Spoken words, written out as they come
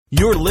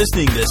You're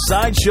listening to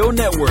Sideshow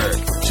Network.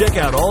 Check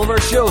out all of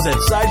our shows at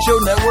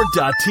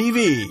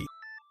SideshowNetwork.tv.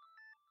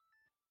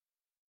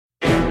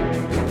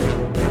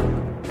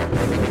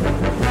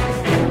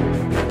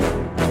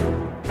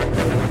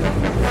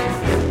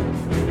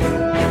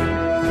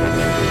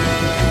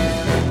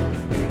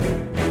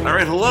 All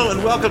right, hello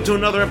and welcome to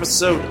another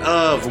episode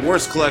of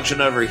Worst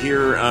Collection Ever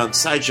here on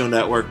Sideshow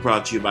Network,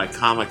 brought to you by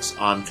Comics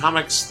on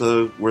Comics,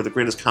 where the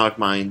greatest comic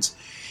minds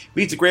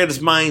meet the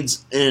greatest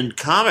minds in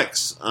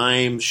comics.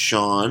 I'm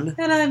Sean.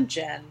 And I'm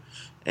Jen.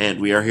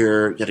 And we are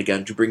here yet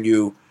again to bring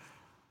you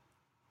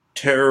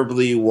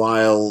terribly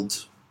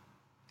wild,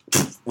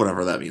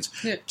 whatever that means,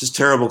 just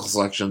terrible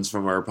selections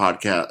from our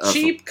podcast.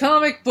 Cheap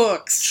comic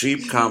books.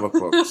 Cheap comic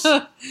books.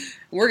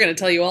 We're going to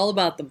tell you all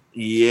about them.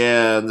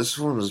 Yeah, this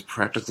one is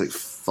practically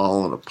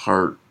falling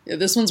apart. Yeah,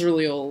 this one's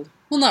really old.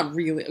 Well, not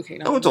really. Okay,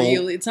 not it's really.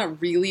 old. It's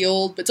not really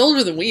old, but it's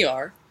older than we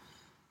are.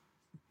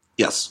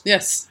 Yes.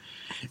 Yes.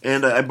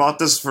 And I bought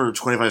this for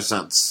 25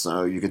 cents,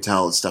 so you can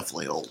tell it's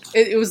definitely old.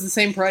 It was the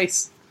same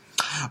price.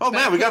 Oh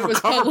man, we got it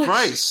for cover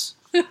price.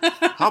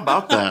 How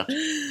about that?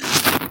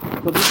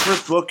 So this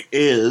first book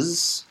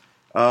is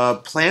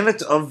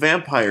Planet of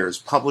Vampires,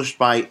 published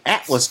by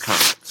Atlas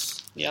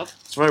Comics. Yep.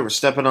 That's right, we're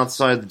stepping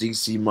outside the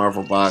DC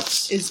Marvel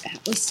box. Is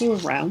Atlas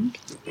still around?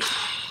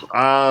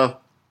 Probably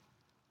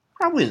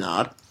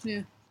not.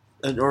 Yeah.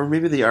 Or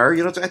maybe they are.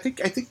 You know, I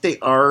think they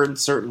are in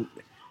certain,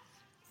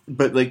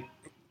 but like,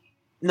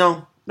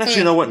 no. Actually,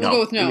 you know what? We'll No. go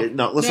with no.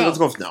 No, let's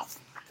go with no.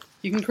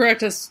 You can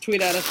correct us,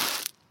 tweet at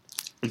us.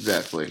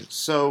 Exactly.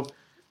 So,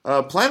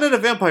 Planet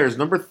of Vampires,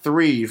 number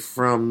 3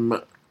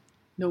 from...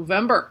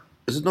 November.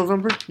 Is it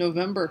November?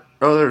 November.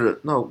 Oh, there it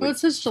is. No, Oh, it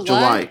says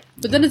July.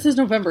 But then it says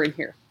November in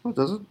here. Oh,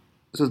 does it?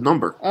 It says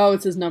number. Oh,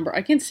 it says number.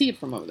 I can't see it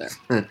from over there.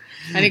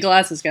 I need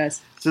glasses,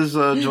 guys. It says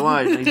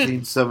July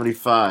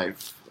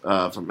 1975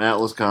 from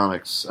Atlas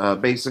Comics.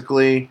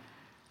 Basically,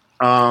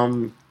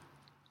 the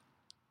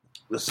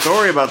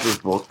story about this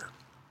book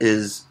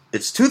is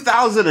it's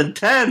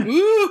 2010.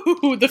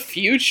 Ooh, the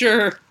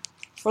future.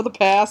 Or the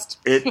past.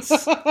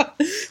 It's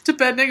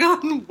depending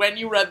on when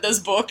you read this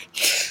book.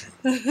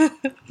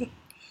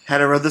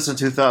 had I read this in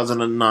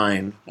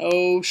 2009,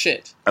 Oh,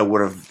 shit. I would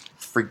have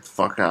freaked the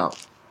fuck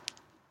out.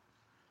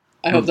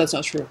 I hope that's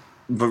not true.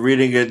 But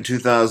reading it in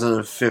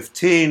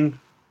 2015,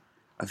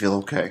 I feel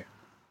okay.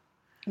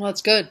 Well,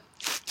 that's good.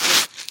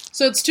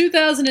 So it's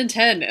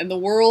 2010, and the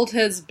world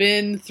has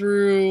been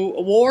through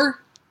a war.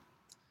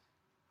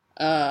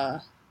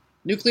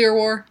 Nuclear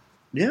war.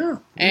 Yeah.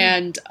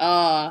 And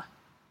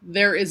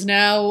there is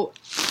now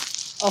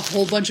a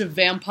whole bunch of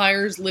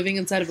vampires living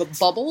inside of a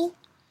bubble.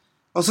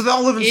 Oh, so they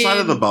all live inside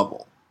of the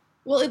bubble.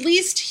 Well, at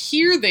least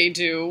here they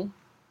do,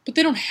 but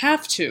they don't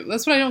have to.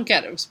 That's what I don't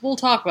get. We'll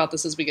talk about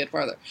this as we get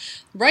farther.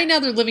 Right now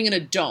they're living in a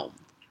dome.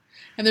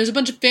 And there's a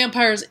bunch of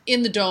vampires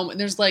in the dome, and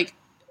there's like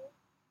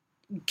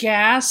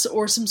gas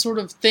or some sort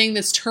of thing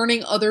that's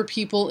turning other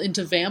people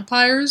into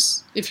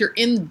vampires. If you're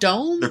in the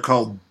dome? They're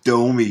called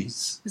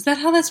domies. Is that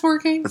how that's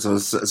working? So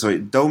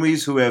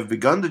domies who have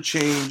begun to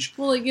change.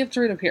 Well, like, you have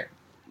to read up here.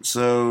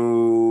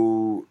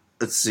 So,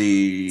 let's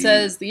see. It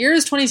says, the year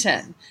is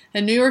 2010,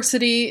 and New York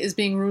City is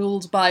being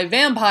ruled by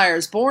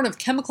vampires born of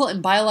chemical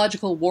and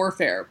biological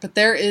warfare. But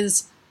there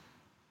is...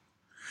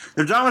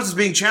 Their dominance is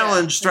being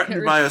challenged,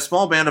 threatened by a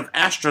small band of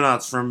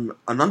astronauts from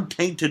an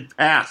untainted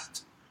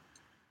past.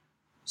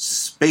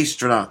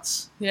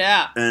 Space-tronauts.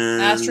 Yeah,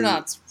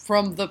 astronauts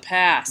from the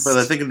past. But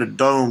I think in the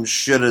dome,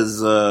 shit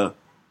is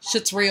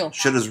shit's real.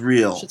 Shit is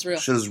real. Shit's real.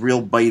 Shit is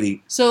real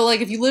bitey. So, like,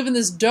 if you live in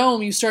this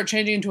dome, you start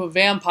changing into a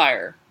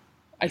vampire,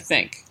 I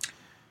think.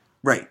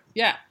 Right.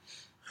 Yeah.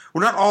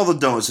 Well, not all the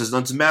domes.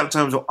 It's a matter of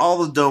time to all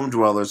the dome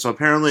dwellers. So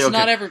apparently, So okay,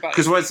 not everybody.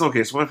 Because so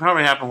what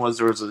probably happened was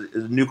there was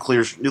a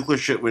nuclear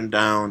shit went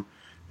down,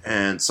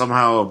 and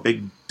somehow a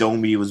big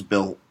domey was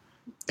built.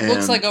 It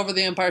looks like over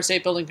the Empire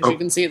State Building because you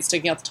can see it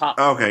sticking out the top.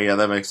 Okay, yeah,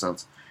 that makes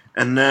sense.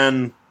 And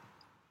then,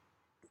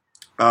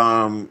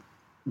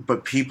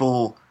 but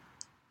people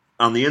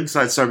on the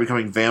inside started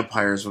becoming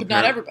vampires. But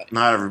not everybody.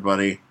 Not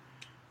everybody.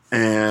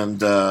 And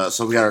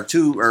so we got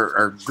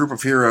our group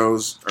of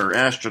heroes, or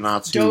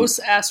astronauts. Dos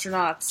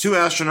astronauts. 2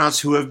 astronauts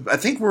who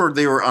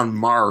they were on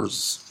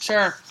Mars.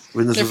 Sure.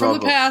 They're from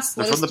the past.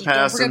 They're from the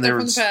past, and they're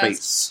in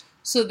space.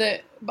 So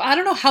I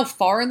don't know how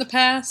far in the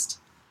past,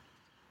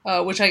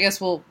 which I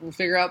guess we'll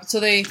figure out. So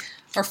they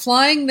are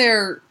flying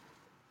their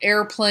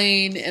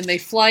airplane, and they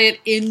fly it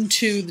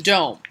into the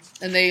dome,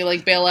 and they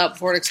like bail out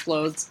before it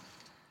explodes.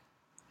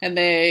 And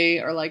they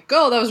are like,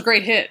 "Oh, that was a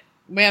great hit,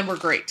 man. We're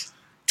great."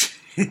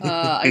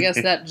 I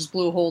guess that just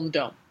blew a hole in the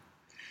dome.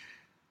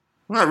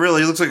 Not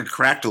really. It looks like it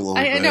cracked a little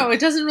bit. I know. It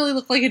doesn't really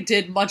look like it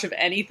did much of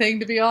anything,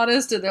 to be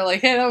honest. And they're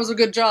like, hey, that was a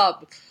good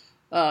job,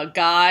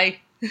 guy.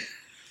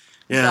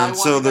 Yeah,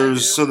 so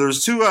there's 2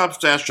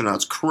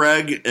 astronauts,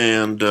 Craig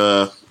and...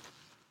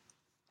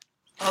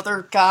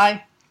 other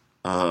guy?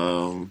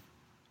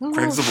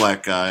 Craig's the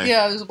black guy.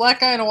 Yeah, there's a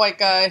black guy and a white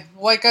guy. The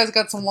white guy's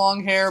got some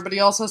long hair, but he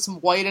also has some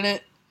white in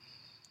it.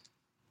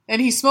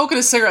 And he's smoking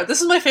a cigarette.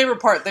 This is my favorite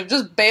part. They've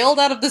just bailed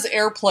out of this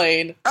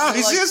airplane. Oh,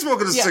 he's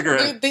smoking a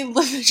cigarette. They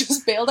literally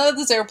just bailed out of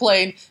this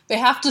airplane. They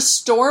have to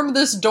storm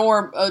this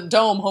dome,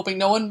 hoping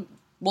no one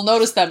will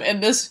notice them.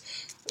 And this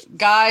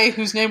guy,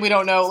 whose name we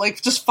don't know,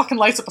 like, just fucking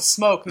lights up a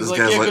smoke. He's like,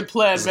 yeah, good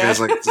plan, man.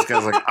 This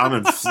guy's like, I'm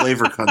in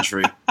flavor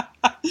country.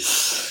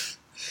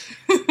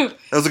 That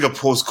was like a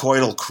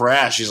post-coital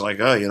crash. He's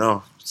like, oh, you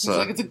know. He's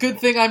like, it's a good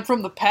thing I'm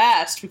from the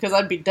past, because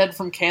I'd be dead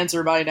from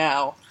cancer by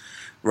now.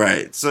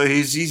 Right, so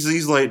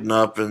he's lighting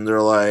up, and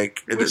they're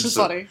like... Which is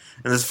funny.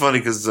 And it's funny,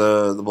 because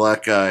the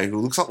black guy, who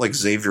looks a lot like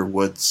Xavier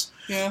Woods,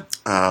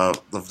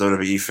 of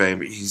WWE fame,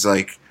 he's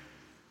like...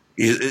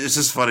 It's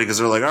just funny, because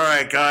they're like, all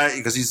right, guy,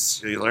 because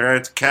he's like, all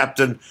right,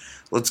 Captain,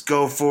 let's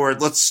go for it.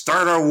 Let's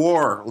start our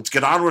war. Let's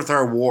get on with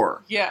our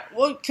war. Yeah,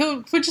 well,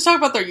 can we just talk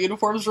about their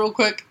uniforms real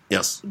quick?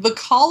 Yes. The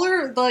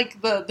collar,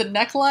 like, the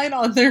neckline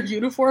on their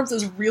uniforms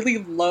is really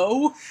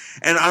low.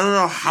 And I don't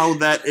know how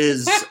that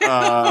is...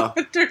 I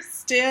don't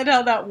understand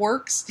how that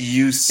works.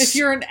 If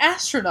you're an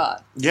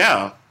astronaut.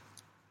 Yeah.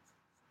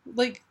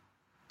 Like,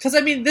 because, I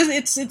mean,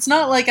 it's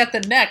not, like, at the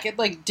neck. It,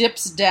 like,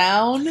 dips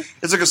down.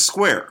 It's like a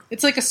square.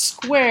 It's like a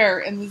square,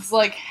 and it's,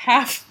 like,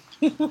 half...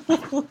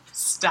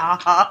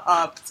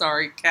 Stop.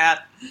 Sorry,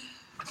 cat.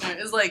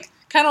 It's, like,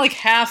 kind of like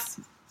half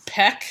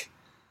peck.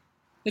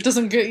 It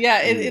doesn't get... Yeah,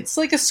 it's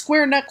like a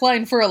square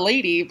neckline for a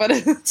lady, but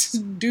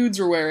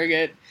dudes are wearing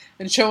it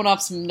and showing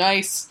off some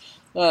nice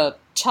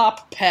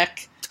top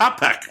peck. Top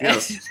peck,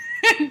 yes.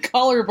 And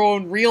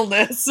collarbone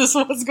realness is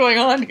what's going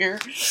on here.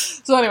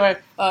 So anyway,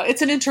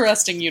 it's an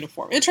interesting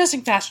uniform.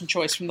 Interesting fashion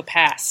choice from the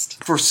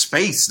past. For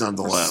space,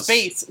 nonetheless. For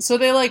space. So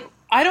they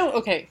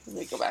okay, let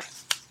me go back.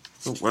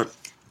 What?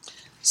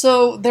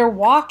 So they're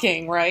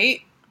walking,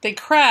 right? They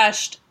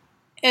crashed,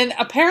 and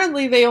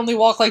apparently they only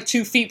walk like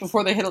 2 feet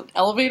before they hit an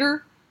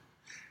elevator.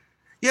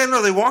 Yeah,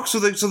 no, they walk, so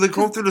they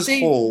go through this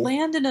hole. They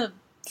land in a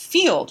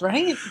field,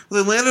 right?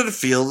 They land in a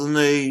field, and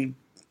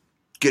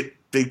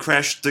they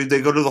crash, they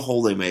go to the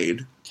hole they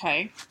made.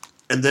 Okay.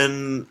 And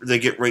then they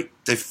get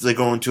they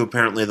go into,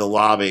 apparently, the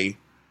lobby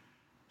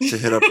to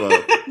hit up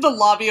the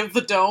lobby of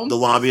the dome? The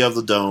lobby of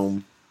the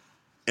dome.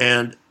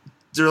 And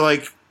they're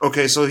like,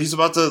 okay, so he's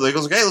about to, they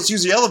goes like, hey, let's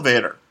use the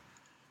elevator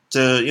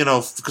to, you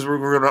know, because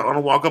we're going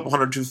to walk up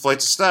 102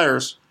 flights of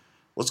stairs.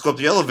 Let's go up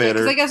the elevator.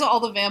 Because I guess all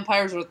the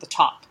vampires are at the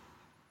top.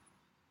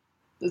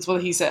 That's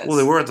what he says. Well,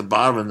 they were at the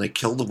bottom, and they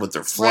killed them with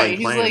their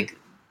flying plane. He's like,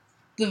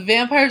 the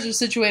vampires are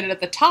situated at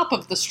the top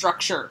of the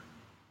structure.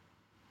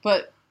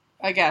 But,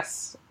 I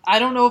guess. I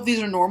don't know if these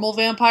are normal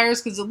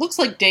vampires, because it looks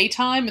like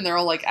daytime, and they're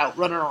all, like, out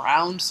running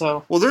around,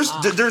 so... Well, there's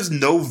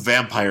no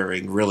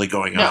vampiring really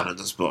going on in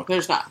this book.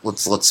 There's not.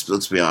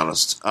 Let's be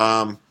honest.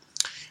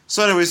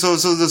 So anyway,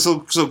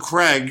 so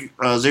Craig,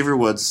 Xavier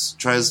Woods,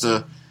 tries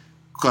to...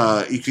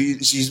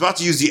 he's about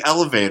to use the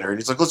elevator, and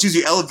he's like, let's use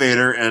the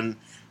elevator, and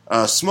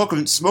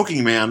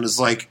Smoking Man is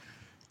like,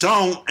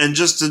 don't, and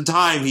just in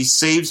time, he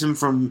saves him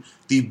from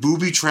the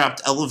booby-trapped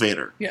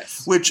elevator.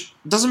 Yes. Which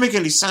doesn't make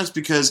any sense,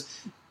 because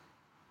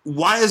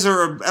why is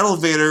there an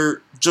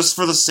elevator just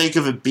for the sake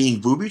of it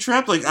being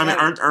booby-trapped? Like, I mean,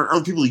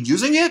 aren't people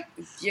using it?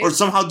 Yeah. Or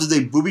somehow did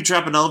they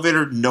booby-trap an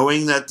elevator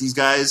knowing that these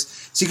guys...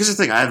 See, because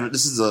the thing,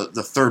 this is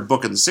the third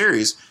book in the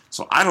series,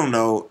 so I don't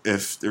know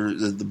if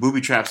the booby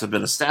traps have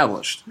been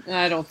established.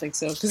 I don't think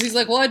so. Because he's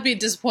like, well, I'd be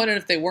disappointed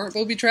if they weren't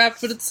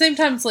booby-trapped, but at the same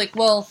time, it's like,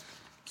 well...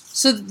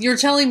 So you're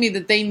telling me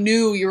that they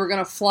knew you were going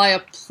to fly a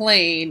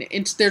plane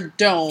into their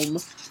dome,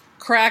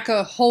 crack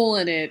a hole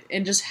in it,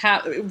 and just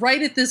have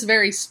right at this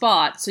very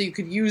spot so you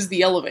could use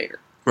the elevator.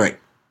 Right.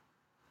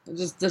 It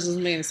just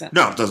doesn't make any sense.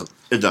 No, it doesn't.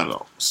 It doesn't at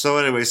all. So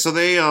anyway, so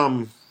they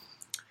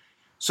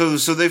so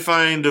they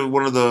find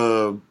one of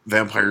the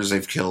vampires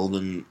they've killed,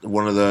 and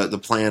one of the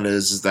plan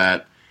is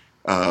that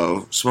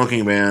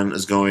Smoking Man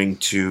is going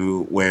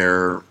to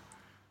wear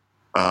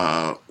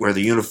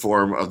the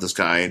uniform of this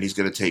guy, and he's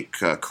going to take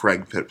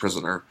Craig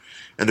prisoner,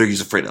 and they're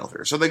using a freight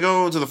elevator. So they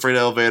go into the freight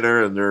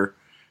elevator, and they're,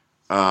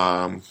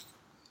 I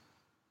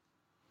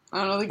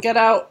don't know, they get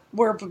out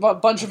where a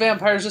bunch of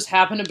vampires just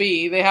happen to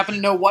be. They happen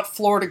to know what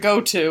floor to go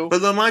to.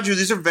 But then, mind you,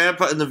 these are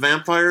and the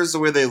vampires, the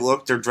way they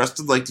look, they're dressed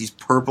in like these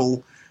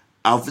purple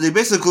outfits. They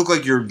basically look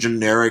like your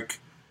generic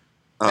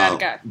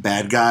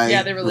bad guy.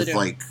 Yeah, they really with do.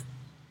 Like,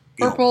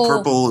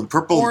 purple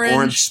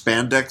orange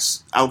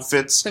spandex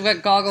outfits. They've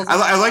got goggles.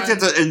 I like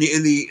that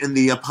in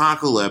the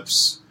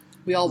apocalypse.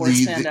 We all wear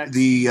spandex.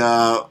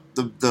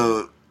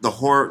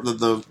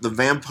 The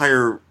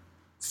vampire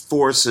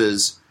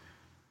forces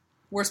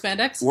wore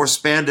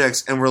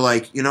spandex, and we're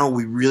like, you know,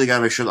 we really got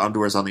to make sure the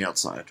underwear's on the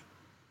outside.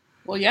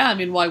 Well, yeah, I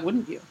mean, why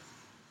wouldn't you?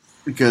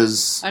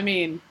 Because I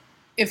mean,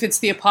 if it's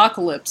the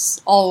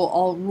apocalypse,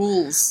 all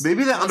rules.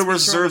 Maybe that underwear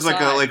serves like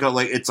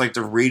it's like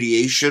the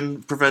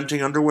radiation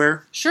preventing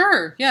underwear.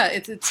 Sure, yeah,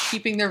 it's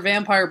keeping their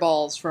vampire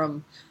balls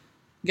from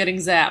getting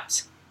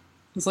zapped.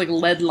 It's like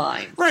lead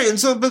line, right? And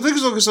so, but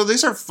so they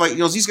start fighting.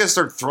 You know, these guys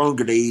start throwing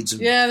grenades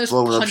and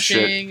blowing up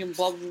shit, and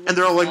blah blah blah. And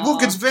they're all like,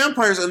 "Look, it's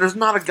vampires!" And there's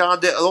not a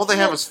goddamn. All they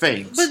have is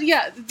fangs. But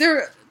yeah,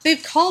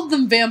 they've called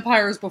them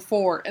vampires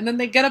before, and then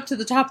they get up to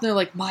the top and they're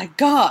like, "My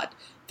God,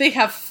 they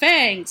have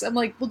fangs. I'm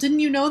like, well, didn't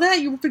you know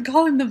that? You've been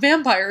calling them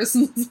vampires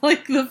since,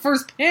 like, the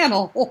first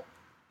panel.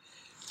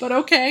 But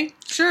okay,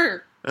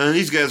 sure. And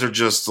these guys are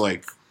just,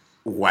 like,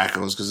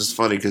 wackos, because it's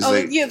funny, because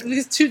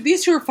these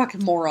two are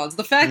fucking morons.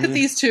 The fact that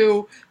these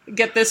two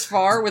get this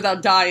far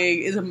without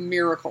dying is a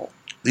miracle.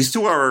 These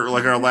two are,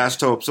 like, our last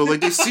hope. So,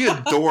 like, they see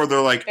a door,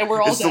 they're like, and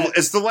we're all dead.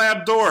 It's the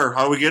lab door.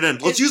 How do we get in?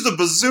 Let's use the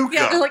bazooka.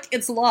 Yeah, they're like,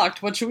 it's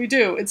locked. What should we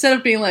do? Instead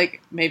of being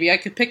like, maybe I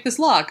could pick this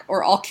lock,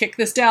 or I'll kick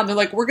this down, they're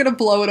like, we're going to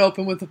blow it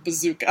open with a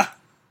bazooka.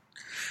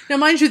 Now,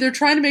 mind you, they're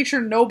trying to make sure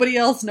nobody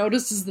else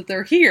notices that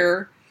they're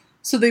here,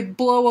 so they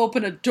blow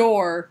open a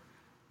door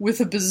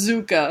with a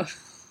bazooka.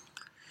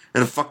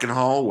 In a fucking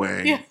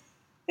hallway. Yeah.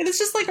 And it's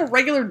just like a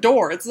regular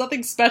door. It's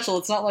nothing special.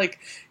 It's not like,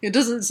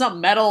 it's not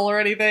metal or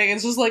anything.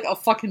 It's just like a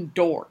fucking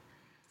door.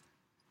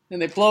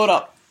 And they blow it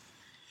up.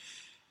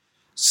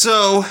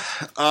 So,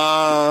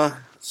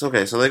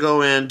 okay, so they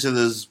go into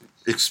this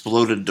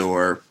exploded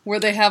door.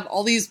 Where they have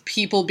all these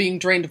people being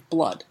drained of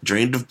blood.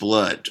 Drained of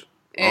blood.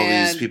 All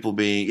these people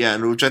being,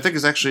 and which I think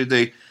is actually,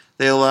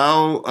 they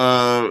allow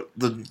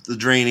the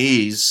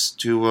drainees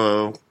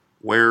to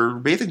wear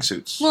bathing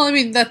suits. Well, I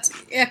mean, that's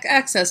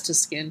access to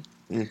skin.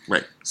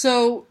 Right.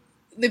 So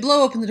they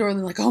blow open the door and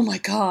they're like, oh my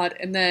god.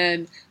 And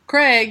then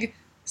Craig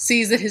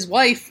sees that his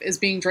wife is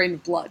being drained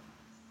of blood.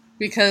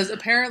 Because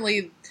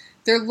apparently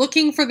they're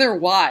looking for their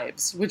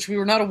wives, which we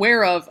were not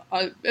aware of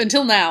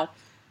until now.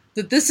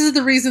 That this is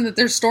the reason that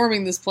they're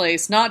storming this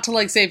place, not to,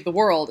 like, save the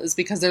world, is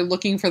because they're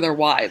looking for their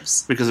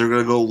wives. Because they're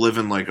going to go live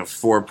in, like, a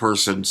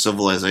 4-person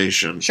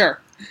civilization. Sure.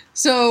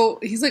 So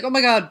he's like, oh my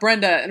god,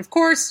 Brenda. And of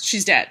course,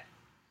 she's dead.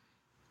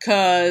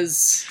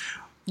 Because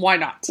why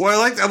not?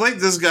 Well, I like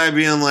this guy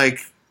being like,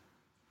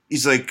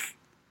 he's like,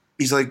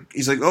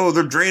 oh,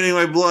 they're draining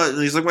my blood,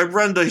 and he's like, my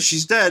Brenda,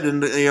 she's dead,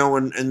 and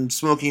and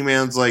Smoking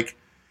Man's like,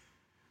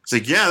 it's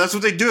like, yeah, that's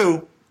what they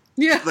do.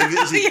 Yeah, like,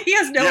 he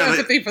has no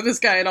empathy for this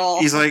guy at all.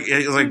 He's like,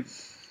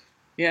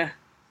 yeah.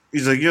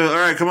 He's like, all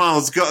right, come on,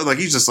 let's go. Like,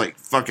 he's just like,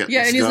 fuck it.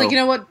 Yeah, and he's like, you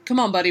know what? Come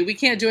on, buddy, we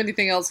can't do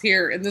anything else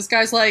here. And this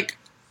guy's like,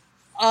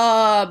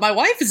 my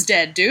wife is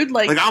dead, dude.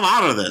 Like, I'm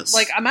out of this.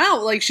 Like, I'm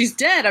out. Like, she's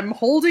dead. I'm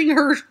holding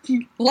her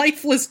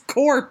lifeless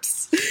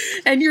corpse.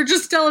 And you're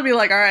just telling me,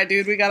 like, all right,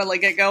 dude, we gotta,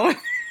 like, get going.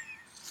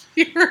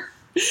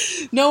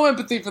 No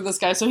empathy for this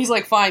guy. So he's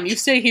like, fine, you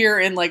stay here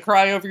and, like,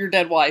 cry over your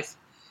dead wife.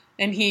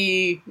 And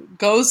he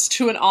goes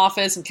to an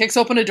office and kicks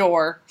open a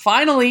door.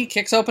 Finally,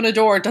 kicks open a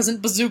door. Doesn't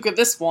bazooka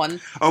this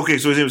one. Okay,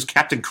 so his name was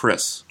Captain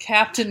Chris.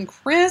 Captain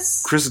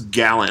Chris? Chris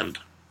Galland.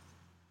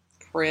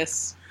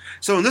 Chris.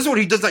 So in this one,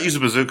 he does not use a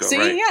bazooka, See,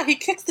 right? Yeah, he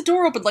kicks the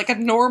door open like a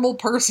normal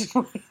person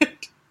would.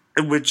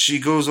 In which he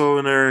goes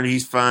over there and he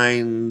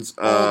finds...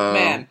 old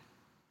man.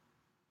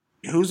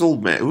 Who's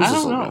old man? Who's I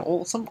this don't old know.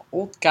 man? Some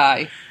old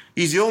guy.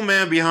 He's the old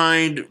man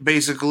behind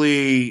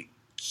basically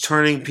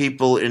turning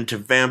people into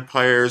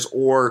vampires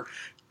or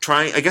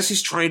trying... I guess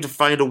he's trying to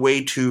find a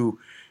way to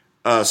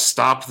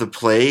stop the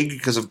plague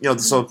because of,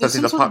 There's some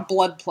sort of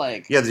blood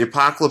plague. Yeah, the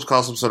apocalypse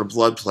caused some sort of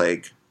blood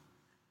plague.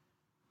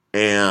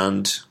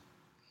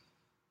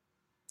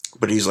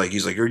 But he's like,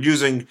 you're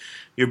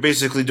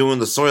basically doing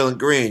the Soylent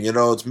Green,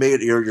 it's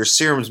made, your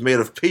serum's made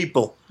of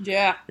people.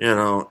 Yeah.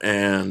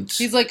 And...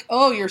 He's like,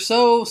 oh, you're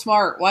so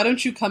smart. Why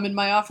don't you come in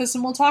my office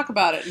and we'll talk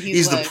about it? And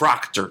he's like, the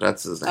proctor,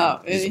 that's his name.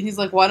 Oh, he's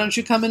like, why don't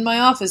you come in my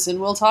office and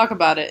we'll talk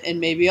about it? And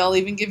maybe I'll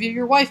even give you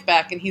your wife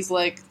back. And he's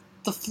like,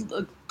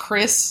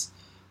 Chris,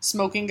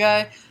 smoking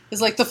guy,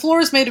 is like, the floor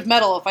is made of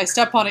metal. If I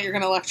step on it, you're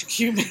going to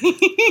electrocute me.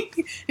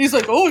 He's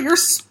like, oh, you're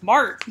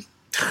smart.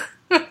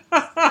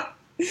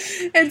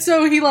 And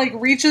so he, like,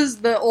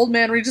 the old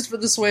man reaches for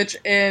the switch,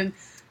 and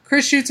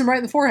Chris shoots him right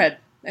in the forehead,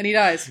 and he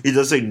dies. He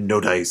does say,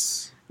 no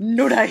dice.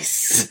 No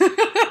dice.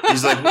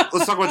 He's like,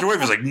 let's talk about your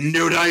wife. He's like,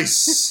 no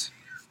dice.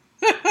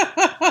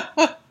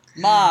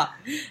 Ma,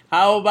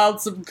 how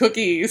about some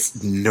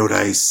cookies? No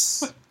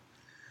dice.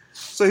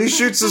 So he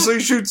shoots,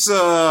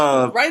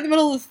 right in the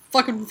middle of the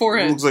fucking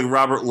forehead. Looks like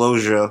Robert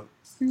Loggia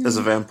as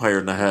a vampire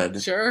in the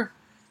head. Sure.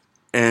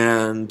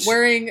 And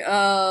wearing,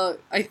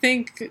 I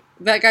think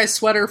that guy's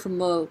sweater from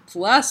the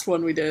last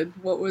one we did.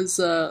 What was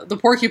the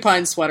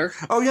porcupine sweater?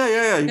 Oh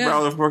yeah. He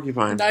brought the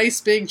porcupine.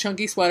 Nice big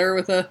chunky sweater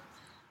with a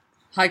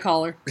high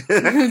collar,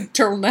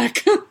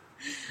 turtleneck.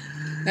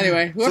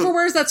 Anyway, whoever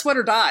wears that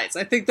sweater dies.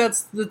 I think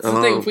that's the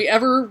thing. If we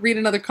ever read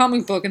another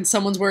comic book and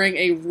someone's wearing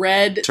a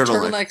red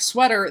turtleneck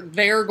sweater,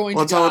 they're going to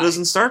die. That's how it is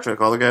in Star Trek.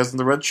 All the guys in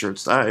the red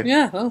shirts die.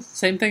 Yeah, well,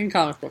 same thing in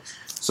comic books.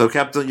 So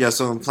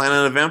so in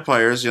Planet of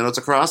Vampires, it's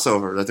a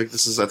crossover. I think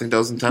that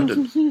was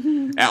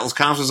intended. Atlas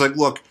Comics was like,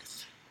 look,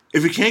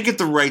 if we can't get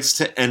the rights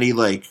to any,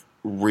 like,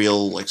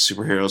 real, like,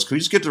 superheroes, can we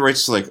just get the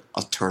rights to, like,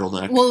 a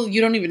turtleneck? Well,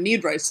 you don't even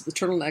need rights to the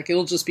turtleneck.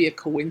 It'll just be a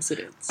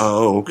coincidence.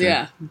 Oh, okay.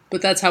 Yeah,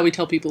 but that's how we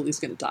tell people he's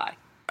going to die.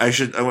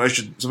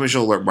 Somebody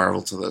should alert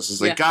Marvel to this.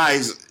 It's like,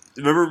 guys,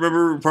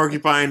 remember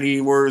Porcupine,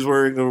 he was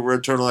wearing a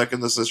red turtleneck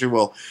in this issue?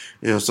 Well,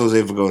 so is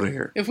Abe Vigoda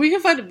here. If we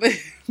can find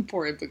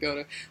poor Abe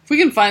Vigoda. If we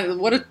can find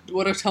what a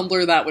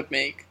Tumblr that would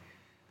make.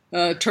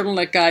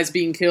 Turtleneck guys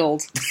being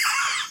killed.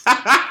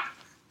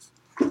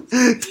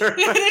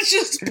 it's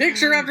just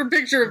picture after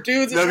picture of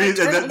dudes in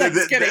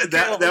turtlenecks getting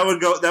killed.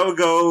 That would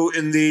go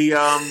in the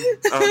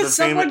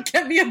Someone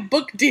get me a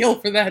book deal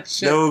for that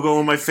shit. That would go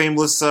in my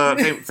famous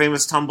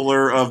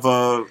Tumblr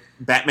of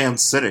Batman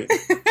sitting.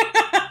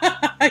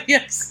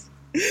 Yes.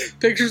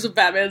 Pictures of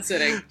Batman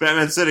sitting.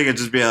 Batman sitting and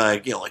just be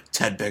like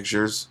 10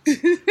 pictures.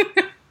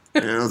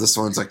 This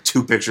one's like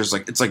 2 pictures.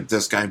 Like it's like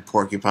this guy and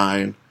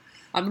Porcupine.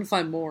 I'm gonna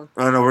find more.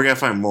 Oh no, we're gonna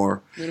find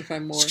more. I'm gonna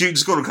find more.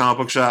 Just go to a comic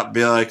book shop and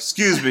be like,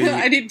 "Excuse me,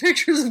 I need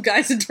pictures of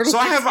guys in turtlenecks." So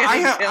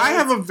I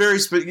have a very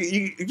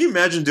can you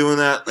imagine doing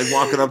that? Like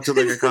walking up to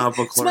like a comic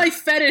book clerk. It's my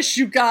fetish,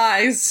 you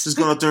guys. Just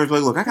going up there and be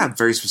like, "Look, I got a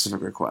very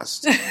specific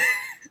request."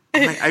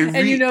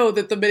 And you know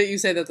that the minute you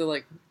say that, they're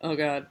like, "Oh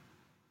God."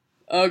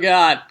 Oh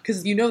God,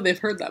 because they've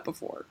heard that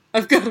before.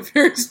 I've got a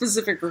very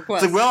specific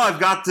request. It's like, well, I've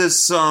got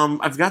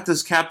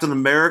this Captain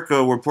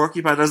America where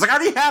Porcupine. I was like, I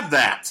already have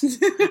that.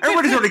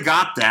 Everybody's already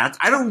got that.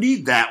 I don't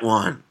need that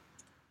one.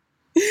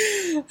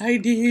 I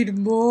need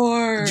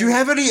more. Do you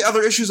have any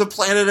other issues of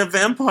Planet of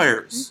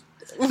Vampires?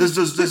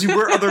 Does he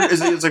wear other?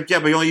 It's like, yeah,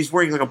 but he's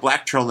wearing like a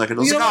black turtleneck. And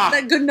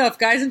Not good enough.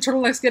 Guys in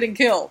turtlenecks getting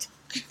killed.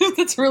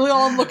 That's really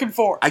all I'm looking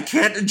for. I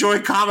can't enjoy a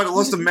comic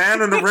unless the man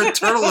in a red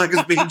turtleneck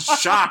is being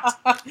shot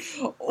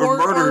or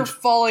murdered. Or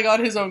falling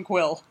on his own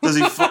quill. Does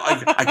he fall?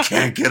 I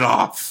can't get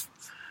off.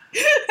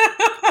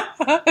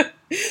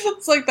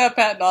 It's like that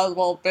Patton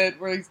Oswalt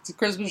bit where the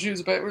Christmas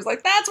shoes bit where it's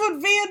like, that's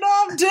what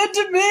Vietnam did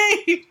to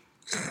me.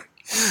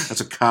 That's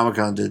what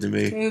Comic-Con did to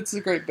me. It's a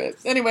great bit.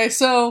 Anyway,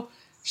 so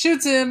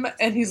shoots him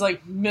and he's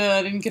like, man,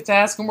 I didn't get to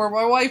ask him where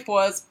my wife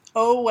was.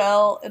 Oh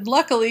well. And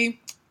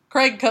luckily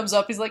Craig comes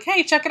up. He's like,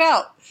 hey, check it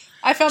out.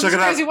 I found this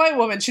crazy white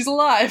woman. She's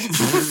alive.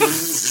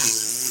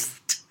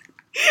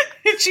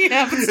 And she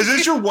happens. Is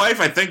this your wife?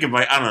 I think it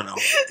might. I don't know.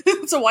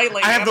 It's a white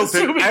lady. I have no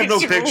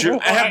picture.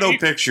 I have no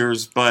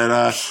pictures, but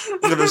I'm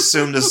going to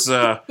assume this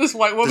this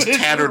white woman, this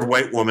tattered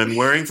white woman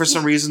wearing for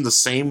some reason a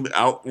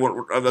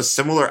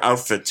similar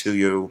outfit to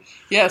you.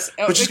 Yes,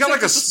 but she's got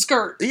like a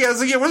skirt. Yeah, it's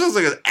like what is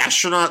it, like an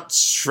astronaut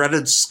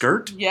shredded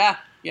skirt? Yeah.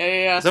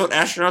 Is that what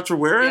astronauts were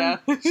wearing? Yeah.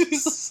 So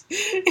he's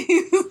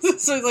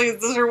like,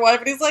 is this your wife?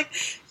 And he's like,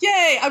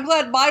 yay, I'm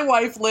glad my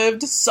wife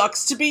lived.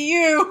 Sucks to be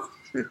you.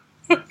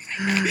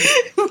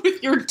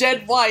 With your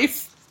dead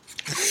wife.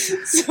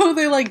 So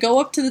they like go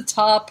up to the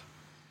top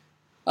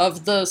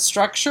of the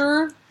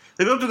structure.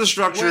 They go up to the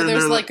structure where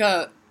there's like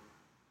a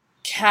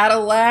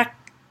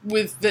Cadillac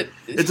with the.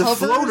 It's a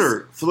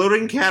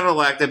floating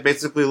Cadillac that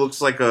basically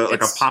looks like a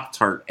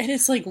Pop-Tart. And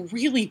it's like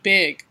really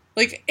big.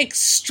 Like,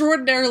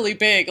 extraordinarily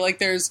big.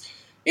 Like,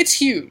 it's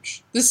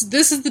huge. This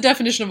is the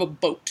definition of a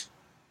boat.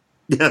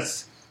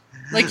 Yes.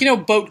 Like,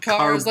 boat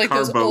cars, like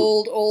those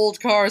old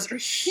cars that are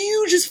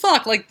huge as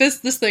fuck. Like, this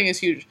thing is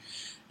huge.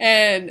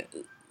 And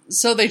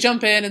so they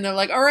jump in and they're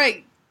like, all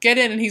right, get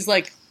in. And he's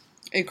like,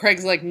 and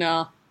Craig's like,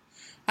 nah,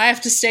 I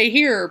have to stay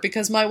here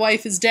because my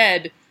wife is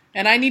dead.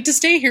 And I need to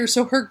stay here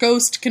so her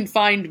ghost can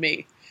find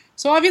me.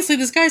 So obviously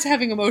this guy's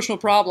having emotional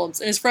problems.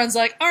 And his friend's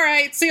like, all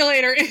right, see you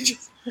later. And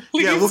just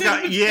look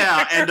out!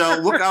 Yeah, and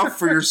look out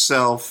for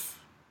yourself.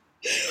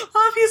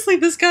 Obviously,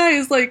 this guy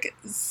is like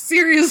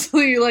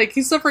seriously like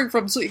he's suffering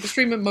from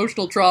extreme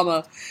emotional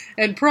trauma,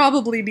 and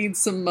probably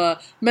needs some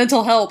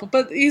mental help.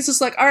 But he's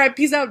just like, "All right,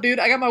 peace out, dude.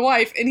 I got my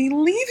wife," and he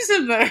leaves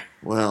him there.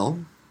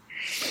 Well,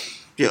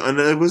 yeah, and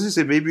what was he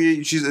say?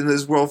 Maybe she's in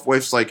his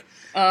wife's like,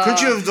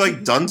 "Could you have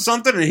like done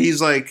something?" And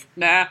he's like,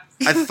 "Nah."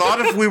 I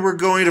thought if we were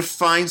going to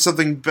find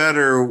something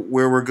better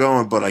where we're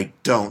going, but I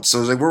don't.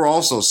 So it's like we're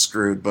also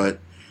screwed, But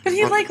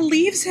he, like,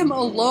 leaves him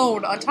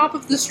alone on top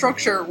of the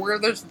structure where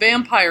there's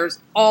vampires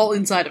all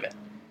inside of it.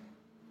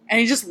 And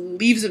he just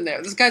leaves him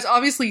there. This guy's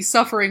obviously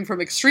suffering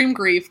from extreme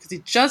grief because he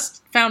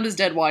just found his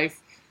dead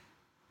wife.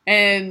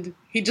 And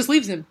he just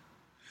leaves him.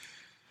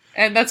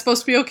 And that's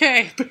supposed to be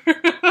okay,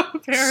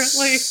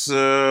 apparently.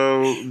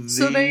 So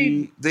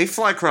they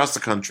fly across the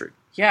country.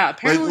 Yeah,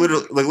 apparently.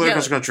 Literally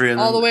across the country. And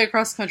all the way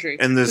across the country.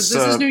 And this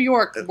is New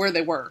York, where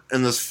they were.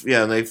 And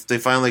they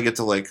finally get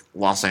to, like,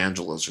 Los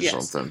Angeles or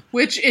something.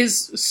 Which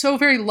is so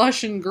very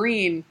lush and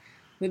green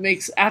that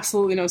makes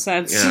absolutely no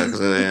sense. Yeah, because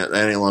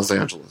that ain't Los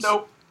Angeles.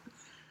 Nope.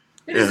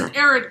 It is an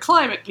arid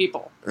climate,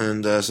 people.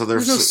 And so they're...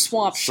 There's no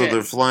swamp shit. So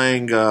they're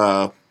flying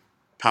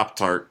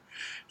Pop-Tart.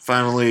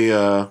 Finally, it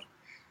lands.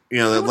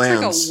 It looks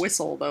like a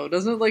whistle, though,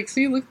 doesn't it? Like,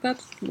 see, look at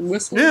that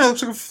whistle. Yeah,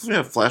 it looks like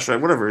a flash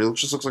drive. Whatever. It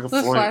just looks like a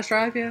flash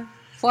drive, yeah.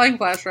 Flying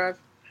flash drive.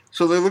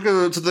 So they look at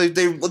it. So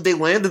they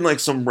land in like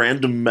some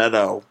random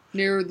meadow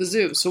near the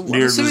zoo. So I'm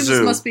assuming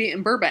this must be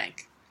in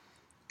Burbank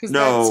because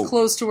that's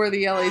close to where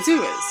the LA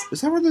Zoo is.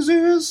 Is that where the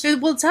zoo is?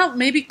 It's out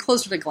maybe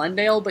closer to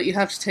Glendale, but you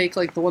have to take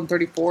like the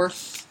 134.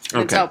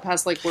 Okay. It's out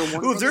past like where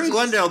one. If they're in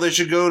Glendale, they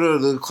should go to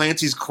the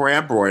Clancy's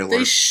Crab Broiler.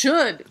 They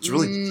should. It's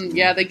really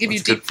they give you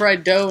deep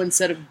fried dough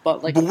instead of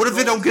But what if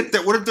they don't get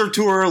that? What if they're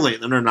too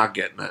early and they're not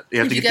getting it? You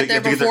have to get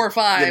there before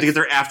 5. You have to get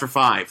there after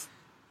 5.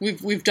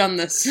 We've done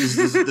this.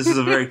 This is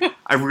a very.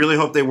 I really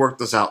hope they work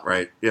this out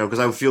right. Because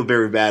I would feel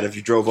very bad if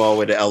you drove all the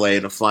way to LA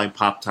in a flying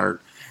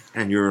Pop-Tart.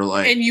 and you're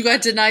like, And you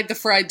got denied the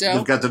fried dough.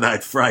 you got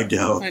denied fried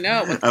dough. I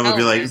know. I would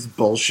be like, this is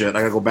bullshit.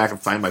 I gotta go back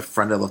and find my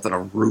friend I left on a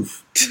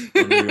roof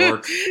in New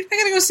York. I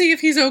gotta go see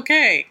if he's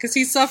okay, because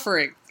he's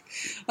suffering.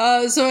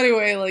 So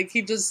anyway, like,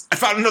 he just... I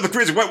found another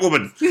crazy white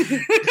woman.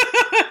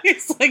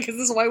 He's like, is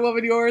this white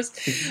woman yours?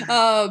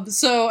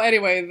 So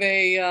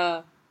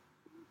anyway,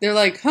 they're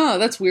like, huh,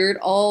 that's weird.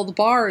 All the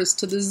bars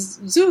to this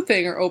zoo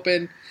thing are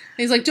open. And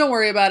he's like, don't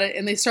worry about it.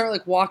 And they start,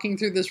 like, walking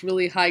through this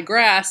really high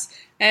grass,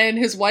 and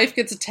his wife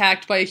gets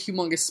attacked by a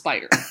humongous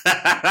spider.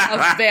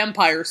 A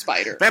vampire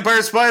spider.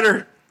 Vampire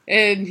spider.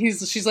 And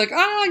she's like,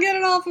 get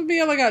it off of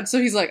me, oh my god. So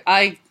he's like,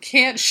 I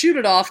can't shoot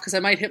it off because I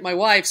might hit my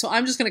wife, so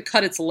I'm just going to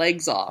cut its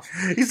legs off.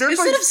 Instead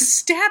of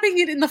stabbing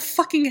it in the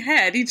fucking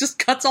head, he just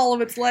cuts all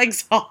of its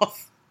legs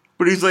off.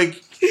 But he's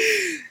like...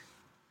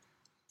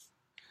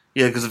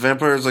 Yeah, because the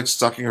vampire is like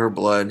sucking her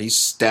blood, and he's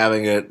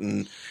stabbing it,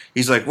 and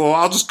he's like, well,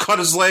 I'll just cut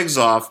his legs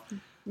off.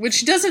 Which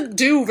he doesn't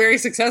do very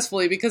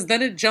successfully, because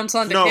then it jumps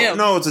onto him.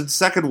 No, it's a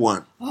second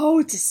one. Oh,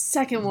 it's a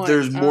second one.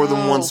 There's more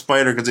than one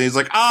spider, because he's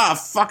like,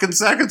 fucking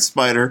second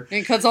spider. And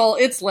he cuts all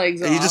its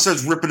legs off. And he just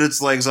starts ripping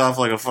its legs off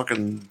like a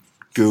fucking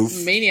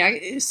goof.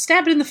 Maniac.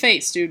 Stab it in the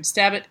face, dude.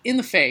 Stab it in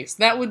the face.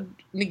 That would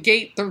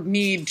negate the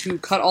need to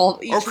cut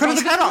each or cut one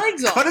its of head its off.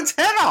 legs off. Cut its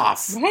head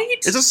off. Right?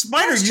 It's a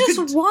spider. That's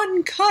just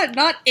one cut,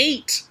 not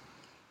 8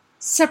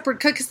 separate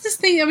cut. Because this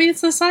thing, I mean,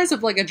 it's the size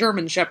of like a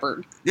German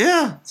Shepherd.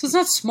 Yeah. So it's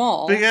not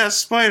small. Big ass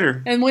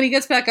spider. And when he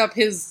gets back up,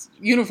 his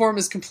uniform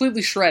is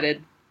completely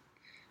shredded.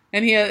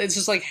 And it's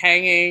just like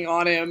hanging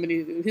on him.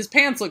 And his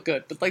pants look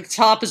good, but like the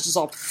top is just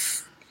all...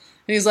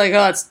 And he's like,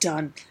 oh, it's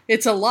done.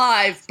 It's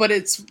alive, but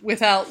it's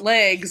without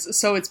legs,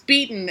 so it's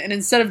beaten. And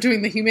instead of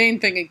doing the humane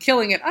thing and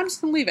killing it, I'm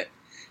just going to leave it.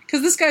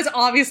 Because this guy's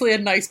obviously a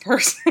nice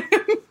person.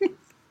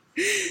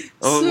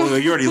 Well,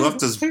 you already left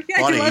his buddy.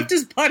 Yeah, he left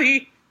his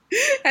buddy.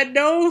 Had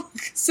no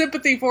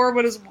sympathy for him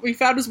when he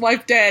found his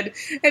wife dead.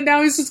 And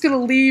now he's just going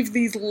to leave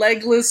these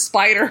legless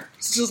spiders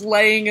just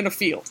laying in a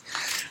field.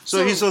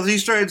 So he's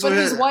trying to... But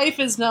his wife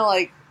is now,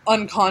 like,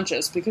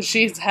 unconscious because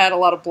she's had a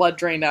lot of blood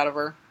drained out of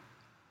her.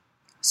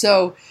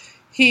 So...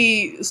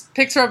 He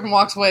picks her up and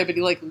walks away, but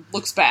he, like,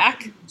 looks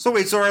back. So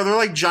wait, so are there,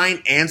 like,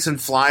 giant ants and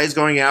flies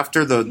going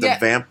after the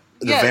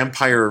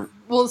vampire...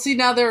 Well, see,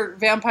 now they're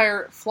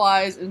vampire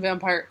flies and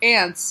vampire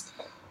ants,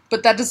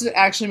 but that doesn't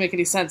actually make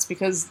any sense,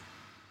 because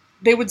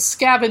they would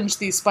scavenge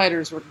these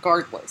spiders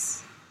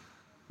regardless.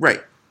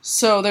 Right.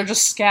 So they're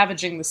just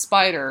scavenging the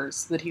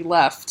spiders that he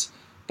left,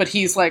 but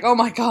he's like, oh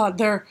my god,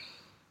 they're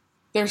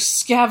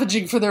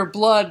scavenging for their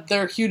blood,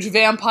 they're huge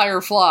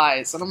vampire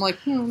flies. And I'm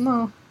like,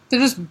 no, they're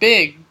just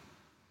big.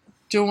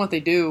 Doing what they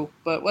do,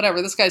 but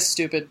whatever. This guy's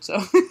stupid, so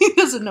he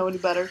doesn't know any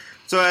better.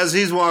 So as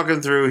he's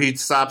walking through, he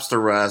stops to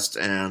rest,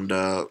 and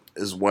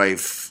his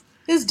wife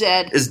is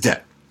dead.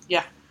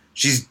 Yeah.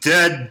 She's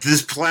dead.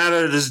 This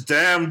planet is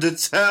damned.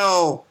 It's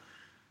hell.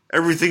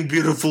 Everything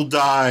beautiful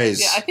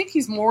dies. Yeah, I think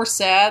he's more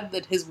sad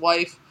that his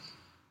wife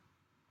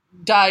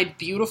died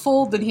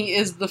beautiful than he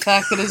is the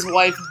fact that his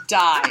wife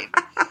died.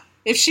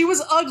 If she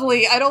was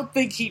ugly, I don't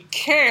think he'd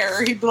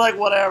care. He'd be like,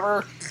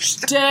 whatever. She's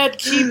dead,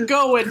 keep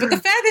going. But the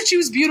fact that she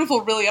was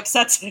beautiful really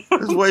upsets him.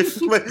 His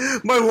wife,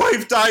 my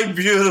wife died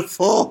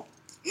beautiful.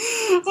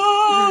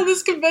 Oh,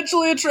 this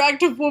conventionally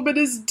attractive woman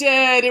is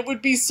dead. It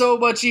would be so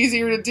much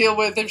easier to deal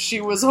with if she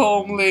was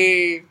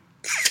homely.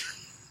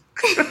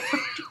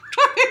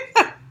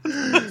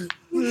 You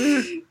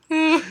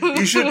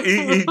should,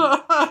 you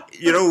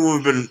know,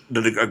 who would have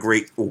been a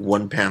great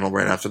one panel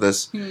right after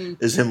this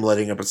is him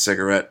lighting up a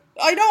cigarette.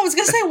 I know. I was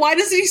gonna say, why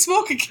doesn't he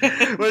smoke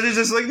again? But he's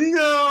just like,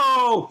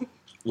 no,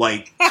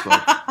 light,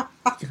 smoke,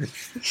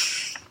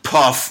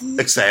 puff,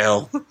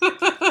 exhale.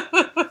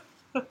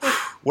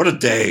 What a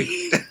day!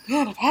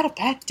 Man, I've had a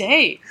bad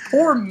day.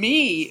 Poor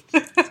me.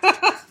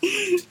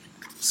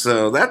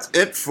 So that's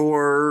it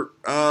for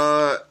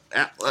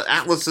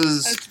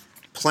Atlas's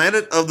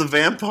Planet of the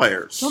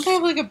Vampires. Don't they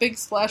have like a big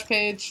splash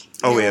page?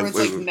 Oh, yeah. Where it's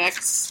like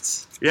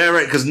next. Yeah,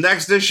 right. Because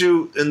next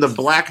issue in the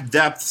Black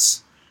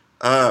Depths.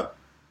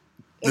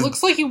 It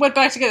looks like he went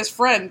back to get his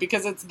friend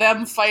because it's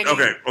them fighting.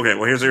 Okay.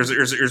 Well, here's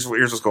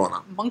what's going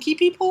on. Monkey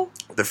people?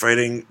 They're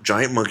fighting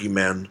giant monkey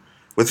men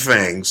with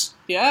fangs.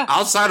 Yeah.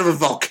 Outside of a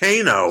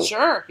volcano.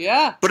 Sure.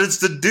 Yeah. But it's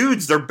the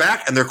dudes. They're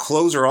back and their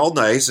clothes are all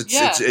nice.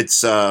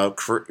 It's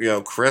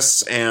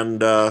Chris and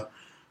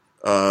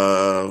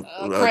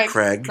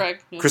Craig.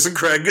 Yeah. Chris and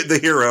Craig, the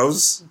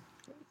heroes.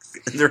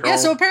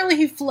 So apparently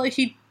he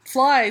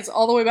flies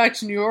all the way back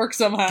to New York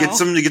somehow.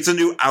 Gets a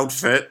new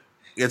outfit.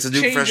 Gets a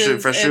new fresh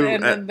shoe.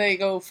 And then they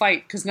go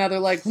fight, because now they're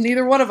like,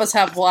 neither one of us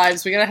have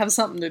wives. We gotta have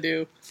something to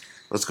do.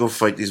 Let's go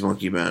fight these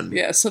monkey men.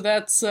 Yeah, so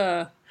that's...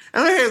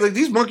 And hey, like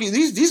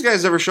these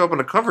guys never show up on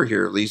the cover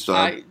here, at least.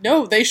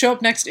 No, they show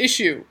up next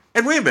issue.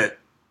 And wait a minute.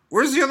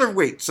 Where's the other...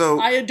 Wait,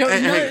 so... I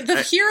don't know.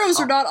 The heroes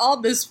are not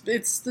on this.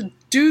 It's the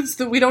dudes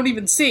that we don't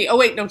even see. Oh,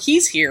 wait, no,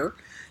 he's here.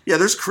 Yeah,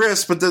 there's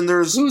Chris, but then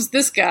there's... Who's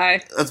this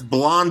guy? That's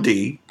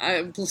Blondie.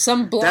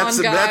 Some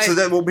blonde guy.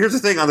 Well, here's the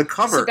thing on the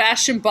cover.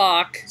 Sebastian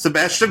Bach.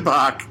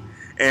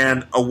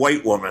 And a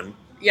white woman.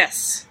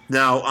 Yes.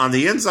 Now, on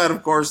the inside,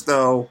 of course,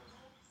 though,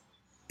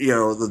 you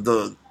know,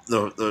 the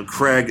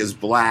Craig is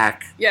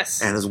black.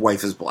 Yes. And his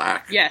wife is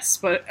black. Yes,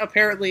 but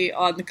apparently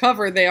on the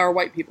cover they are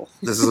white people.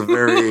 This is a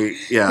very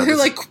They're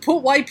like, put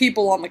white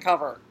people on the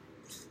cover.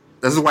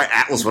 This is why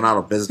Atlas went out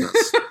of business.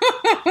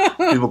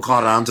 People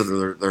caught on to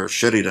their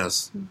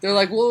shittiness. They're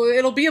like, well,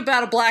 it'll be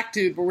about a black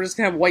dude, but we're just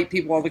gonna have white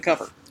people on the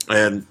cover.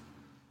 And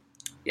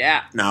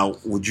yeah. Now,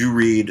 would you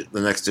read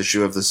the next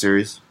issue of the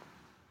series?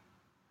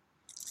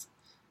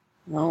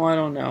 No, I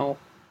don't know.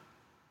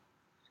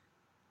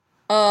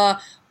 I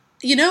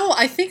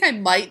think I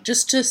might,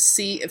 just to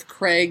see if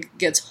Craig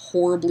gets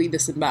horribly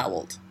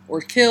disemboweled. Or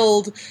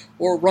killed,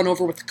 or run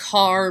over with a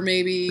car,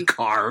 maybe.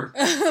 Car.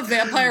 A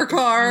vampire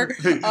car.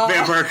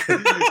 Vampire.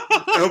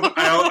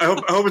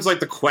 I hope it's like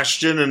the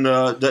Question in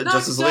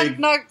Justice League.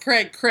 Not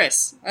Craig,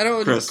 Chris. I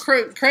don't. Chris.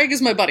 Craig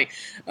is my buddy,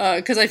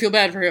 because I feel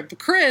bad for him. But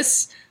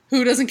Chris,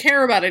 who doesn't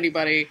care about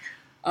anybody,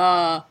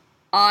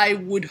 I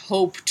would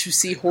hope to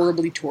see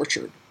horribly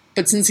tortured.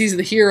 But since he's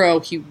the hero,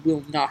 he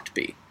will not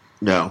be.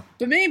 No.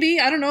 But maybe,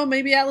 I don't know,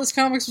 maybe Atlas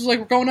Comics was like,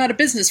 we're going out of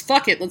business,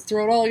 fuck it, let's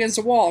throw it all against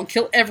the wall and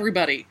kill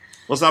everybody.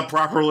 Let's not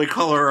properly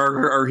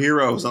color our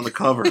heroes on the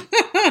cover.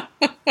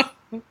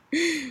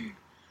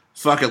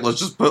 Fuck it, let's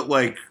just put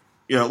like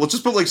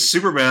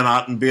Superman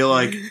out and be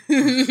like,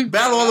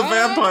 Battle of the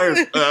Vampires.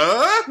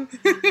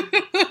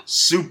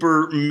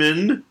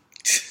 Superman.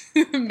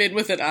 Min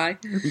with an I.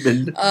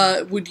 Min.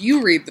 Would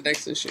you read the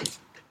next issue?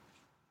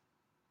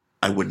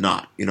 I would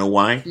not. You know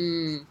why?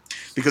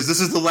 Because this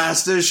is the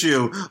last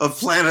issue of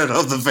Planet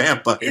of the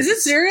Vampires. Is it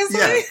seriously?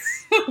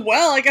 Yes.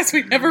 Well, I guess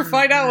we never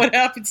find out what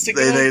happens to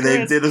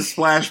They did a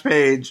splash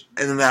page,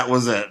 and then that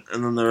was it.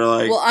 And then they're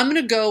like... Well, I'm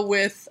going to go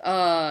with,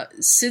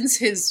 since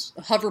his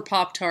Hover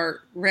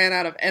Pop-Tart ran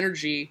out of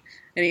energy,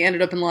 and he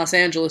ended up in Los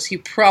Angeles, he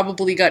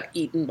probably got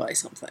eaten by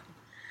something.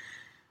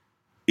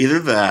 Either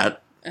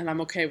that... And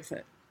I'm okay with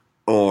it.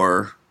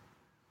 Or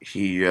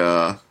he...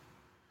 And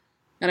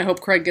I hope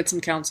Craig gets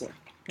some counseling.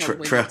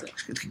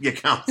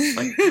 Get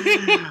counseling.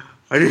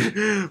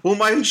 Will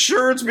my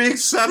insurance be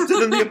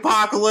accepted in the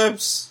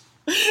apocalypse?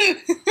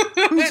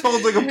 Who's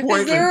holding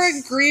appointments? Is there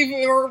a grief,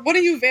 or what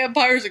are you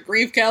vampires, a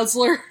grief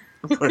counselor?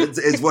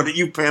 It's what are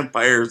you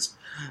vampires?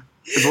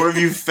 It's one of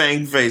you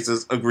fang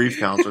faces, a grief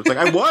counselor. It's like,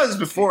 I was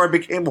before I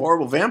became a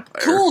horrible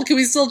vampire. Cool, can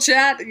we still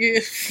chat?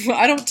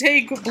 I don't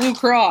take Blue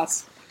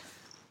Cross.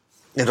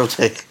 It'll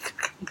take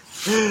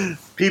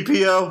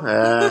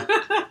PPO?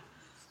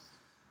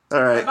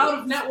 All right. I'm out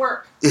of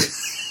network.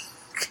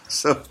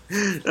 So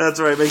that's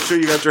right. Make sure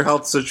you got your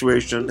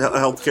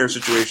healthcare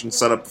situation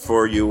set up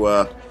before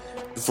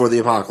the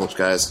apocalypse,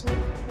 guys.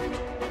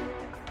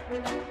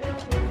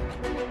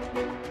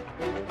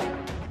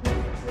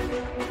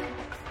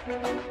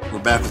 We're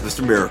back with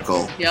Mr.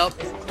 Miracle. Yep.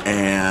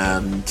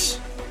 And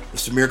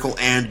Mr. Miracle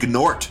and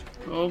Gnort.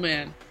 Oh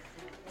man.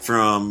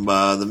 From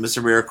the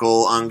Mr.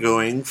 Miracle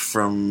ongoing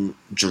from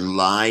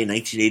July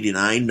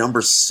 1989,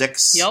 number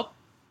 6. Yep.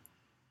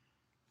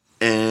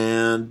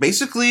 And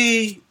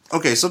basically,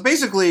 at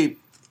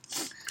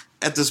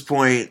this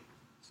point,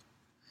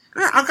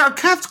 I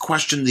have to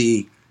question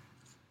the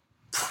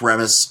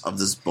premise of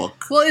this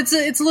book. Well, it's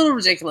a little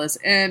ridiculous,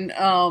 and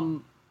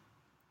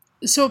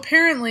so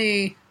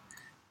apparently,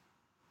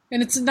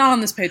 and it's not on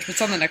this page, but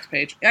it's on the next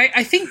page.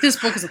 I think this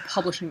book is a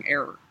publishing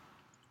error.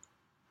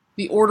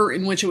 The order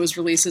in which it was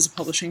released is a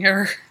publishing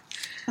error.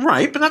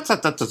 Right, but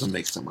that doesn't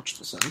make so much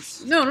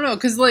sense. No,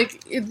 because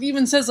like it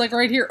even says like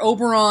right here,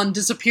 Oberon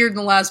disappeared in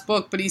the last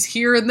book, but he's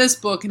here in this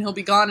book, and he'll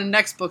be gone in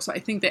next book. So I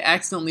think they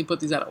accidentally put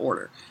these out of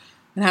order,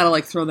 and had to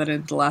like throw that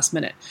in at the last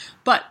minute.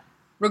 But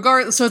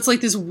regardless, so it's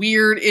like this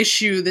weird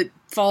issue that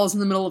falls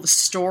in the middle of a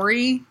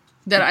story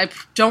that I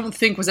don't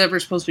think was ever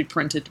supposed to be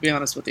printed. To be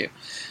honest with you,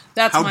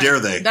 How dare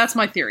they? That's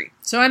my theory.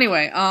 So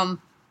anyway,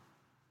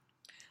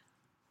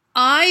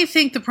 I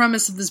think the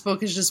premise of this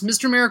book is just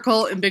Mr.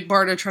 Miracle and Big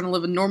Barda trying to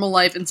live a normal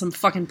life in some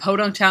fucking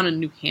podunk town in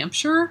New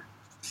Hampshire.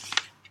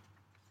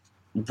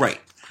 Right.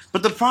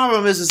 But the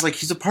problem is like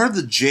he's a part of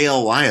the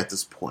JLI at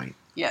this point.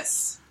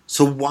 Yes.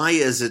 So why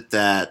is it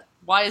that...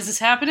 Why is this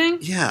happening?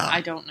 Yeah. I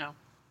don't know.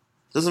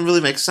 Doesn't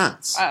really make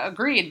sense.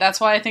 Agreed.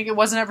 That's why I think it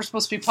wasn't ever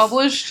supposed to be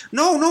published.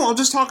 No, I'm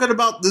just talking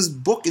about this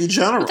book in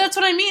general. But that's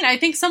what I mean. I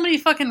think somebody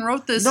fucking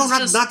wrote this. No,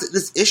 not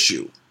this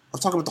issue. I'm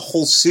talking about the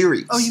whole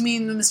series. Oh, you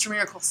mean the Mr.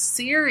 Miracle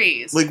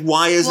series? Like,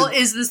 why is Well,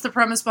 is this the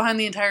premise behind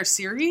the entire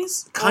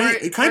series?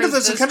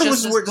 This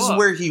is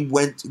where he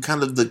went,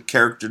 kind of the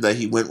character that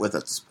he went with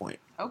at this point.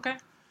 Okay.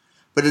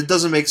 But it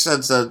doesn't make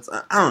sense that,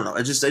 I don't know,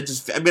 I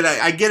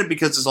get it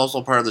because it's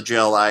also part of the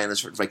JLI, and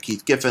it's written by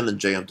Keith Giffen and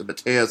J.M.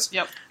 DeMatteis.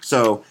 Yep.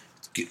 So,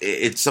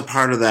 it's a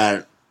part of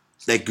that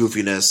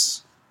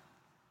goofiness.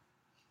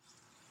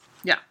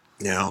 Yeah.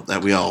 You know,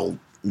 that we all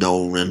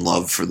know and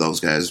love for those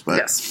guys. But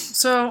yes.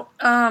 So,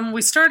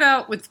 we start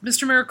out with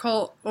Mr.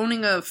 Miracle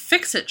owning a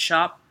fix-it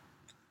shop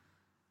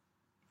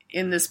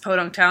in this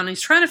podunk town.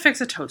 He's trying to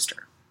fix a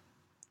toaster.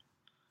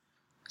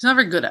 He's not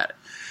very good at it.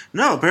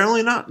 No,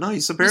 apparently not. No,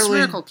 he's apparently... Mr.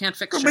 Miracle can't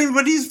fix shit. I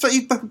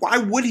mean, but why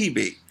would he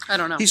be? I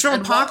don't know. He's from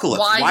And Apocalypse.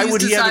 Why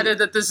would he's he have... decided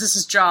that this is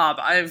his job,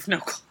 I have no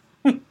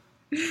clue.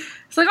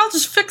 He's like, I'll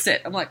just fix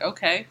it. I'm like,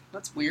 okay,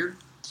 that's weird.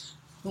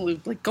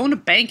 Like going to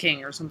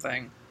banking or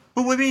something.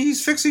 But I mean,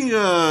 he's fixing,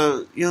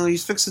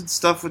 he's fixing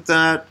stuff with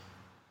that.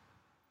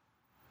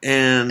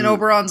 And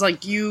Oberon's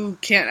like, you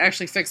can't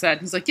actually fix that.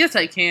 And he's like, yes,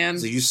 I can.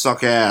 So you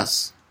suck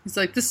ass. He's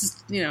like, this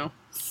is,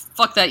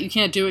 fuck that, you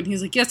can't do it. And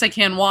he's like, yes, I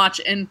can,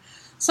 watch. And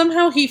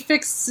somehow he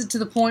fixes it to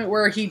the point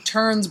where he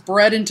turns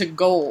bread into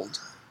gold.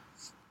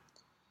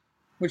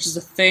 Which is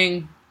a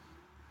thing,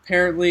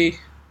 apparently,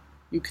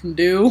 you can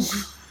do.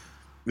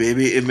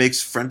 Maybe it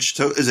makes French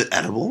toast. Is it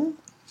edible?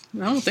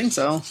 I don't think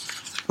so.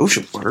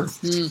 Ocean water.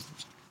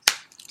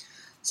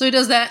 So he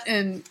does that,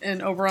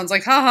 and Oberon's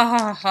like, ha ha ha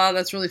ha ha,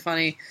 that's really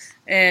funny.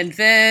 And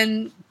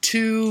then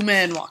 2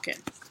 men walk in.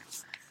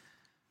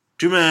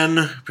 2 men,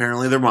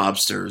 apparently they're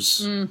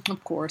mobsters.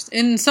 Of course.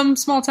 In some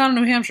small town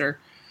in New Hampshire.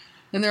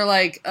 And they're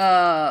like,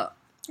 buy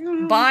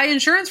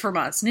insurance from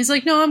us. And he's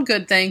like, no, I'm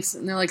good, thanks.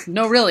 And they're like,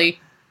 no, really.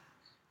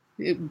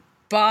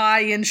 Buy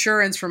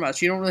insurance from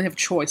us. You don't really have a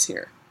choice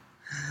here.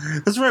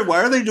 That's right.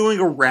 Why are they doing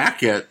a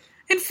racket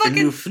in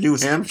fucking New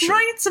Hampshire?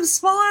 Right, some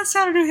small ass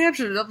town in New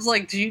Hampshire. I was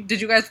like,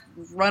 did you guys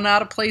run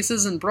out of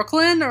places in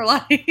Brooklyn? Or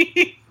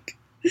like...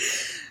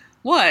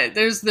 What?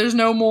 There's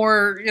no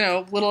more,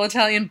 little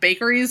Italian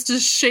bakeries to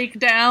shake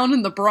down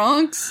in the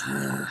Bronx?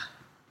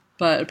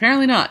 But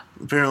apparently not.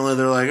 Apparently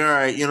they're like, all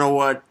right, you know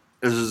what?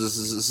 This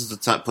is the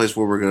place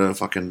where we're gonna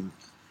fucking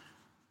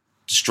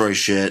destroy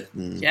shit.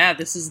 And yeah,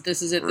 this is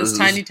it. This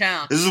tiny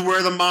town. This is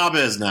where the mob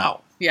is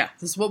now. Yeah,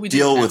 this is what we do.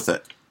 Deal with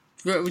it.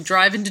 We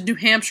drive into New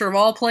Hampshire of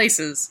all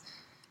places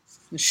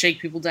and shake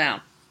people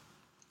down.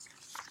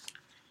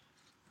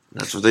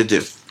 That's what they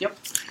do. Yep.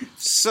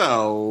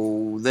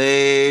 So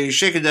they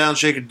shake it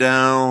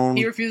down.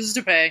 He refuses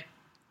to pay.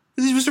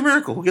 He's Mr.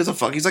 Miracle. Who gives a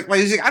fuck? He's like,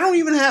 I don't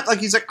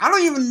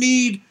even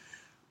need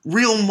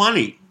real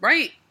money.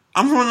 Right.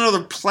 I'm from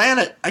another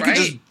planet. I can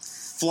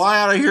just fly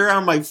out of here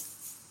on my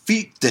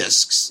feet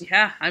discs.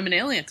 Yeah, I'm an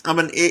alien. I'm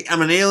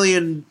an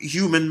alien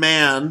human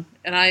man.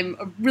 And I'm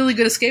a really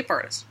good escape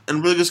artist.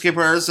 And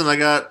I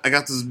got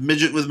this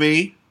midget with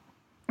me.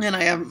 And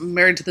I am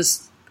married to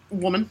this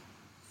woman.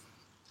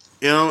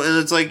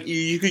 And it's like,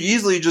 you could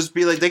easily just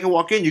be like, they can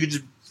walk in, you could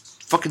just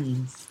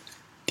fucking...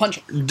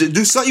 punch them.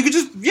 Do something,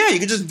 you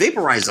could just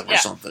vaporize them or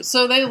something.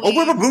 So they leave.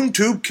 Open up a boom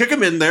tube, kick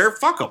them in there,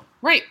 fuck them.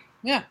 Right,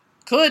 yeah.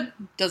 Could,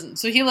 doesn't.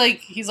 So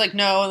he's like,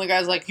 no, and the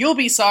guy's like, you'll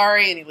be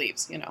sorry, and he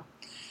leaves,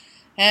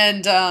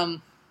 And,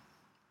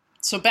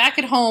 so back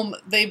at home,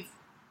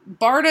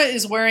 Barda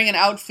is wearing an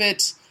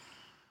outfit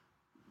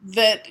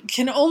that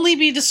can only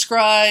be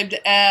described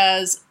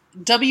as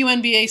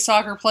WNBA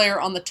soccer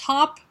player on the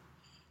top,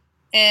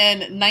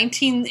 and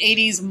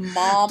 1980s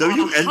mom on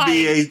a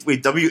hike.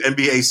 Wait,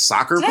 WNBA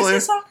soccer Did player? I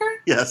say soccer?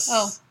 Yes.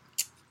 Oh.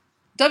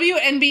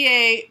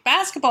 WNBA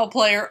basketball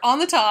player on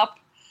the top.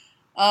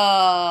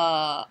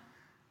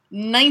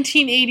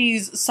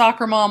 1980s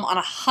soccer mom on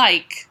a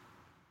hike.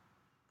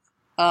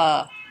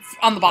 On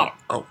the bottom.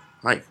 Oh,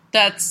 hike.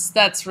 That's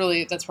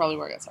probably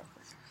where I got soccer.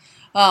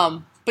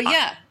 But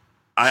yeah.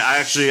 I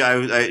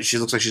actually, she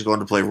looks like she's going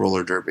to play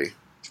roller derby.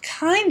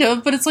 Kind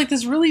of, but it's like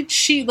this really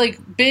cheap,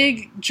 like,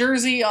 big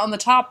jersey on the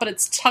top, but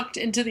it's tucked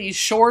into these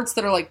shorts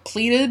that are, like,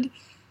 pleated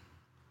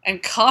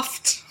and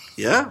cuffed.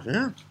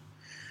 Yeah.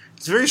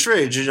 It's very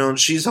strange,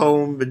 she's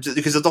home,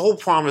 because the whole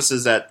promise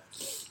is that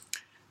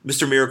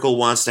Mr. Miracle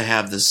wants to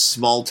have this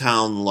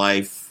small-town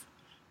life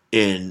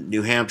in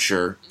New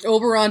Hampshire.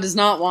 Oberon does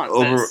not want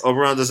this.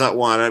 Oberon does not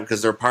want it,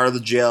 because they're part of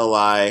the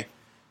JLI,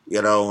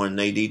 and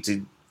they need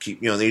to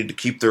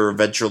keep their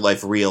adventure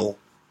life real.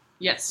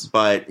 Yes.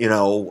 But,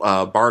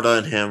 Barda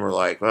and him are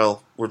like,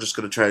 well, we're just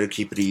going to try to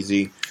keep it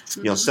easy,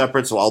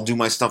 separate, so I'll do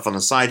my stuff on the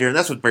side here. And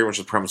that's what pretty much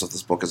the premise of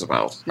this book is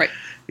about. Right.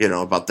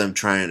 About them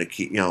trying to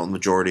keep, the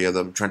majority of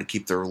them trying to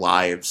keep their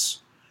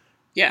lives,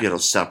 separate or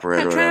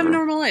whatever. Try to have a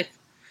normal life.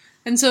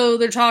 And so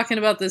they're talking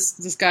about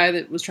this guy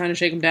that was trying to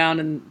shake him down,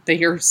 and they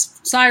hear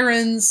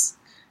sirens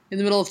in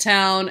the middle of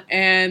town,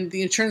 and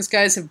the insurance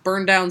guys have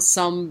burned down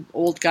some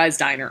old guy's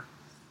diner.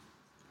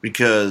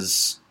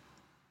 Because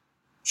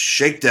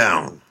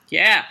shakedown.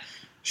 Yeah.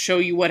 Show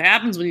you what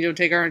happens when you don't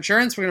take our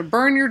insurance. We're going to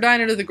burn your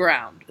diner to the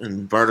ground.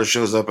 And Barda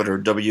shows up in her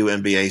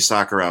WNBA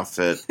soccer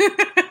outfit.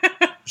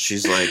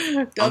 She's like,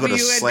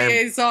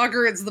 WNBA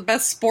soccer, it's the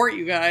best sport,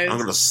 you guys. I'm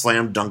going to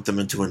slam dunk them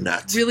into a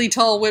net. Really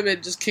tall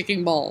women just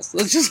kicking balls.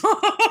 That's just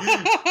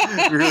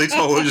really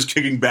tall women just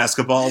kicking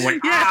basketballs.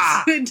 Like,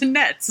 into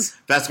nets.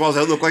 Basketballs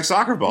that look like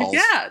soccer balls.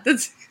 Yeah,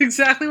 that's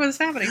exactly what's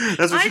happening.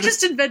 I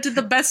just invented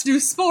the best new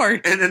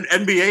sport. And an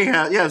NBA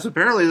has, so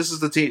apparently this is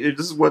the team.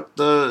 This is what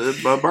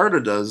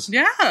Barda does.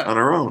 Yeah, on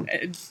her own.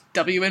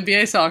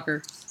 WNBA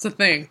soccer. It's a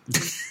thing.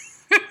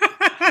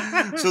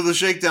 So the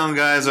shakedown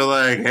guys are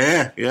like,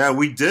 yeah,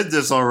 we did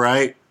this all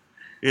right.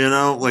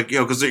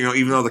 Because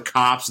even though the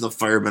cops and the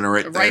firemen are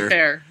right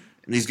there.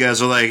 And these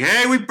guys are like,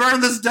 hey, we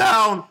burned this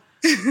down.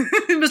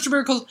 Mr.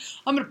 Miracle's,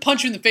 I'm going to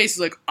punch you in the face.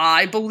 He's like,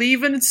 I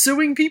believe in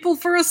suing people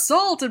for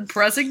assault and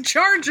pressing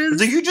charges.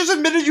 It's like, you just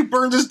admitted you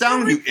burned this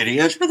down, you idiot.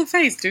 Punch for the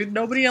face, dude.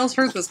 Nobody else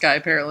hurt this guy,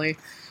 apparently.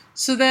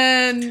 So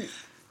then...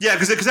 Yeah,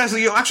 because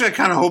actually, I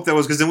kind of hope that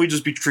was, because then we'd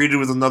just be treated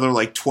with another,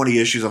 20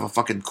 issues of a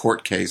fucking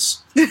court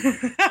case.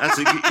 That's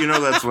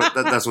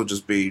what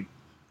just be...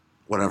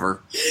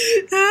 Whatever.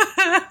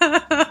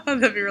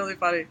 That'd be really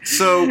funny.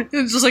 So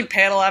it's just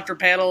panel after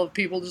panel of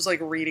people just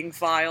reading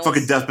files.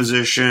 Fucking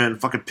deposition,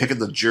 fucking picking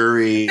the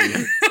jury.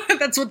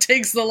 That's what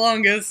takes the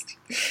longest.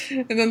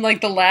 And then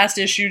the last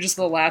issue, just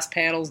the last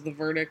panel's the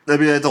verdict. That'd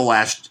be the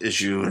last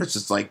issue, and it's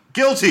just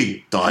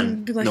guilty,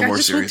 done. No more I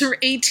just series. went through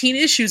 18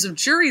 issues of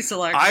jury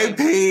selection. I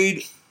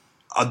paid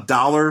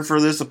 $1 for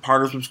this, a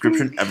part of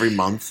subscription every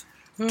month.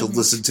 To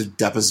listen to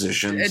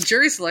depositions, and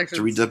jury selection,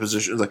 to read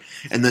depositions,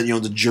 and then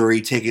the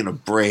jury taking a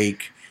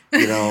break,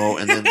 and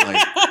then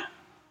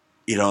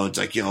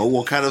it's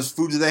what kind of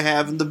food do they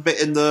have in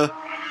the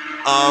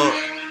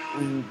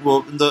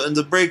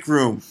break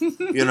room?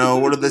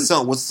 What are they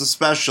selling? What's the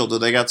special? Do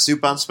they got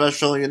soup on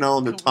special? And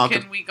they're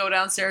talking. Can we go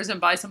downstairs and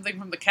buy something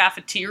from the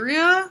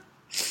cafeteria?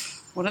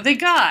 What do they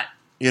got?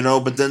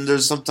 But then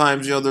there's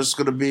sometimes, there's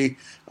going to be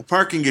a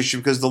parking issue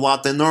because the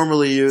lot they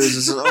normally use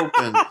isn't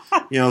open.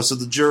 So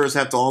the jurors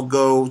have to all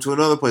go to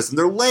another place, and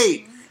they're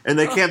late, and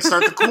they can't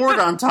start the court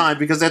on time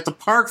because they have to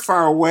park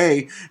far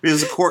away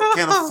because the court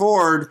can't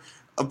afford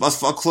a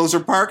closer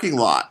parking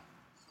lot.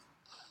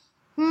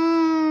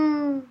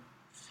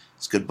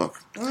 It's a good book.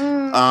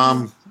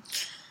 So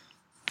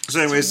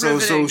anyway,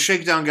 so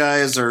Shakedown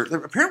guys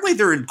apparently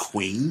they're in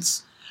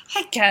Queens.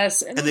 I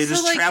guess. And they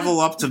just travel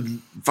up to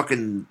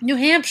fucking... New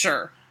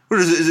Hampshire. What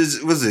is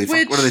it? What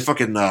are they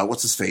fucking...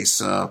 what's his face?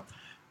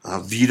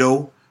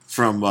 Vito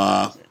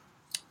from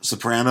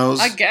Sopranos?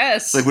 I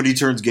guess. When he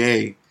turns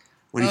gay.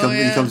 When he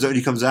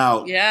comes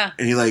out. Yeah.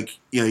 And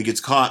he gets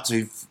caught, so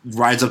he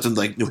rides up to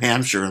New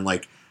Hampshire and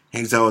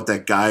hangs out with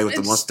that guy with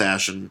the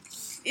mustache. And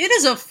it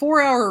is a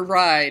 4-hour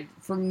ride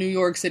from New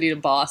York City to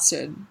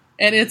Boston.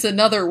 And it's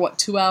another,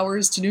 2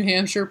 hours to New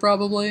Hampshire,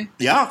 probably?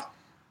 Yeah.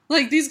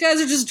 These guys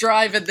are just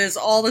driving this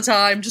all the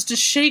time just to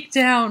shake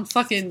down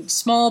fucking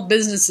small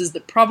businesses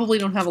that probably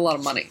don't have a lot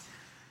of money.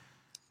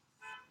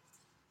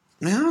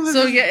 Yeah,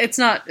 so, it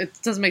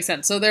doesn't make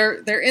sense. So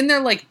they're in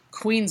their,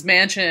 Queen's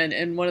mansion,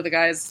 and one of the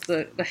guys,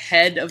 the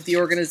head of the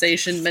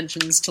organization,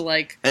 mentions to,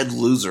 Head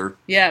loser.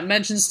 Yeah,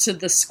 mentions to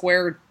the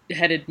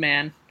square-headed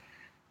man,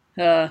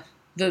 the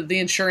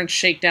insurance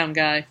shakedown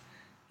guy.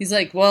 He's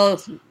like,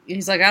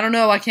 I don't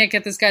know, I can't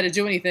get this guy to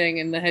do anything.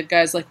 And the head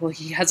guy's like, well,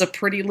 he has a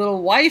pretty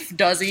little wife,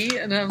 does he?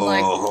 And I'm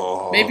like,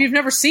 maybe you've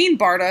never seen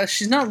Barda.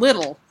 She's not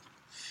little.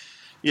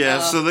 Yeah,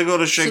 so they go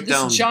to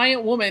Shakedown. So this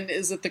giant woman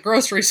is at the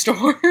grocery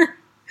store.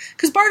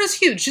 Because Barda's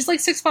huge. She's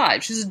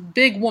 6'5". She's a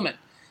big woman.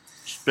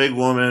 Big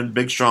woman,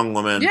 big strong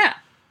woman. Yeah.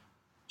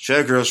 She's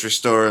at a grocery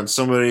store, and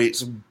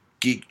some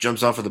geek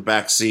jumps off of the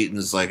back seat and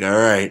is like, all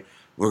right,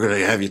 we're going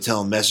to have you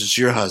tell a message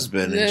to your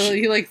husband. And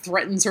he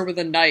threatens her with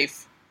a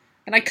knife.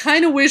 And I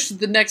kind of wish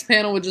the next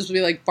panel would just be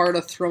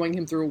Barda throwing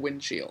him through a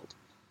windshield.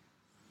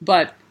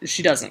 But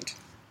she doesn't.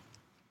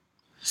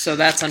 So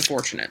that's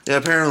unfortunate. Yeah,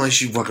 apparently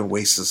she fucking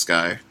wastes this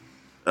guy.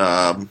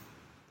 But,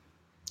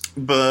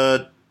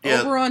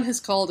 yeah. Oberon has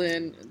called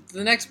in.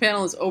 The next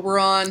panel is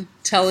Oberon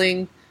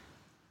telling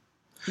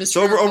Mr.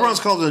 So Oberon's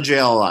called the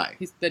JLI.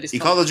 He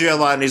called the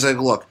JLI and he's like,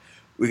 look,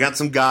 we got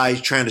some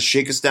guys trying to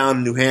shake us down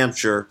in New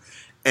Hampshire,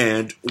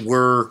 and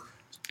we're,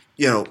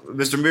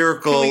 Mr.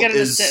 Miracle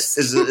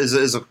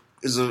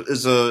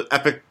is a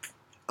epic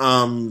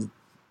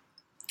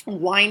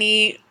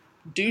whiny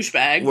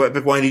douchebag.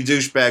 Epic whiny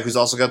douchebag who's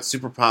also got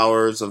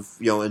superpowers of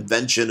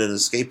invention and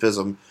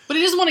escapism. But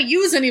he doesn't want to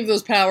use any of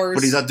those powers.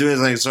 But he's not doing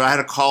anything. So I had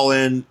to call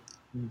in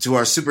to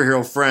our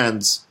superhero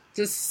friends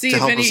to see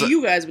if any of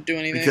you guys would do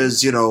anything.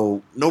 Because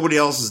nobody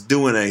else is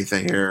doing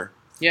anything here.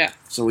 Yeah.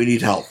 So we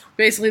need help.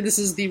 Basically, this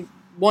is the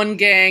one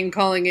gang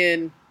calling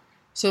in.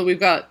 So we've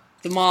got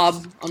the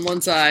mob on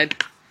one side,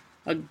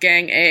 a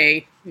gang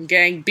A. And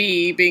Gang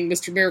B being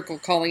Mr. Miracle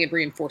calling in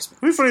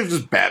reinforcements. It'd be funny if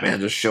just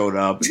Batman just showed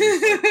up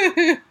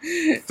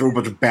and threw a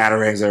bunch of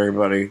batarangs at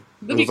everybody.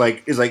 It was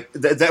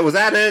was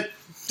that it?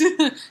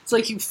 It's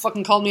like, you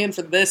fucking called me in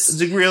for this.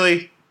 Is it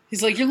really?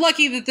 He's like, you're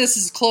lucky that this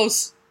is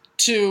close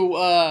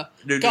to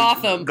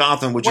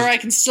Gotham, where I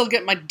can still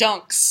get my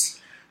dunks.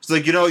 It's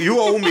like, you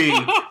owe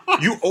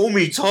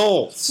me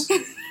tolls.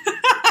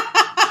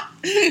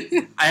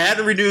 I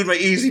hadn't renewed my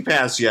Easy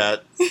Pass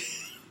yet.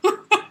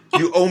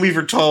 You owe me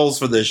for tolls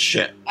for this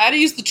shit. I had to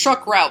use the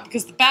truck route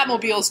because the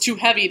Batmobile is too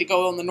heavy to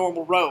go on the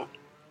normal road.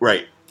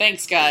 Right.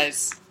 Thanks,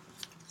 guys.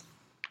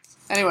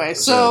 Anyway,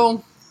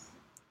 so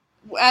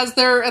as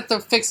they're at the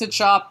fix-it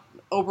shop,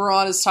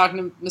 Oberon is talking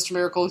to Mr.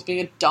 Miracle, who's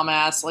being a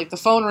dumbass. The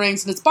phone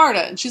rings and it's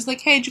Barda, and she's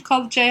like, hey, did you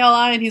call the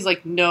JLI? And he's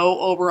like, no,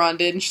 Oberon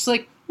did. And she's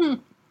like, you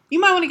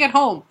might want to get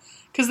home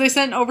because they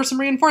sent over some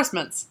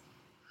reinforcements.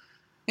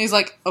 And he's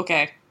like,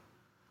 okay.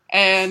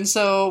 And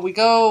so we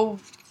go...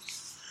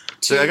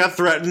 So I got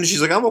threatened. She's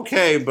like, I'm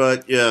okay,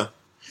 but yeah.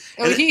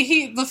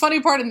 Oh, the funny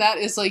part in that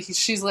is like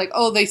she's like,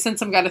 oh, they sent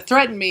some guy to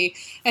threaten me,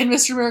 and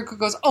Mr. Miracle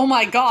goes, oh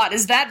my god,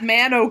 is that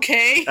man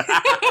okay?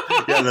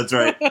 Yeah, that's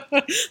right.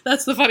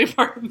 That's the funny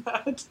part in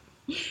that.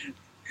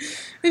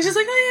 And she's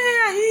like,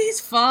 oh yeah, he's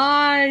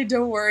fine.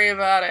 Don't worry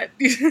about it.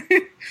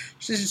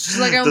 she's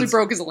like, I only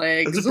broke his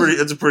leg.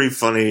 That's a pretty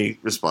funny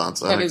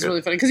response. That is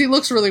really funny because he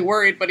looks really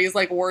worried, but he's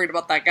like worried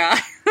about that guy.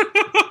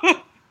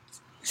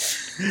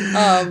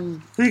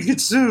 He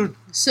gets sued.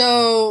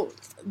 So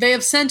they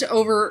have sent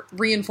over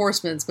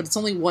reinforcements, but it's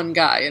only one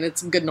guy, and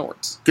it's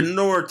Gnort.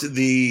 Gnort,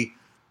 the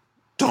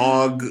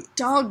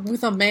dog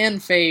with a man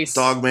face.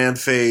 Dog man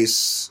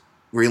face,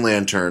 Green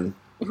Lantern.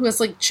 Who has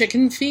like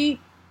chicken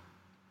feet?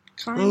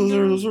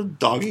 Those are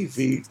doggy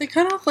feet. They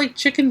kind of look like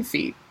chicken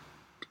feet.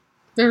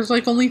 There's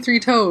like only 3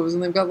 toes,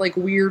 and they've got like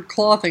weird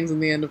claw things in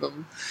the end of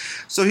them.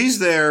 So he's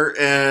there,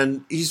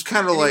 and he's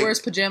kind of like he wears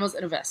pajamas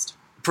and a vest.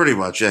 Pretty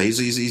much, yeah.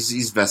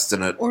 He's vested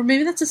in it. Or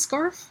maybe that's a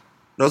scarf.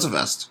 No, it's a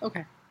vest.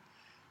 Okay.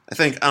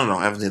 I don't know.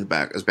 I haven't seen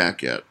his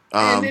back yet.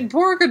 And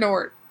poor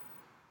Gnort.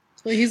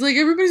 He's like,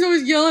 everybody's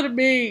always yelling at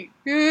me.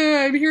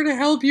 Yeah, I'm here to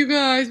help you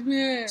guys.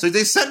 Yeah. So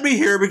they sent me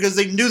here because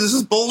they knew this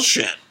is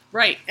bullshit.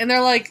 Right, and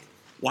they're like,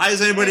 why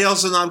is anybody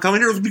else not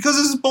coming here? It's because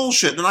this is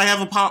bullshit, and I have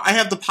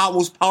the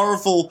most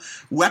powerful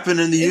weapon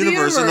in the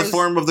universe in the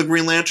form of the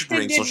Green Lantern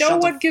ring. And no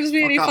one gives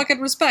me any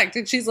fucking respect.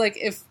 And she's like,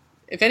 if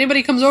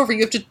anybody comes over, you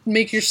have to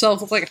make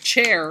yourself look like a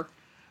chair.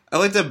 I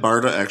like that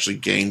Barda actually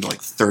gained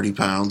like 30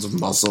 pounds of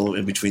muscle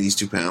in between these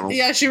 2 panels.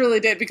 Yeah, she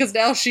really did, because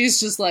now she's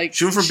just like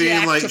she went from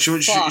being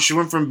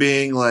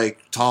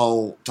like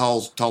tall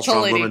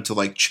strong woman to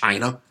like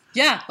China.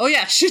 Yeah. Oh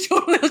yeah, she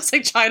totally looks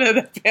like China in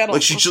that panel.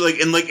 Like she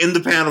in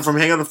the panel from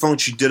Hang on the Phone,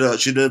 she did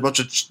a bunch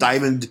of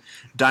diamond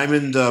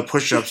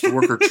push-ups to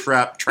work her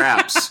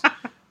traps,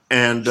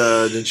 and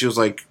then she was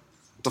like,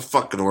 "The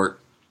fuck, Gnort."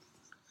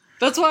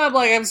 That's why I'm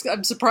like,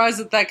 I'm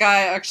surprised that guy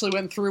actually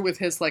went through with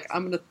his like,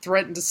 I'm going to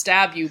threaten to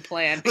stab you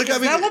plan.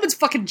 Because that woman's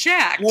fucking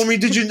jacked. Well, I mean,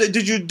 did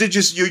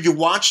you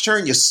watched her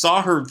and you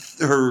saw her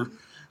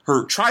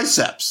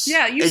triceps?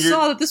 Yeah, you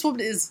saw that this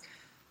woman is.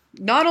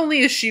 Not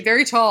only is she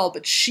very tall,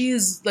 but she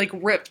is, like,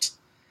 ripped.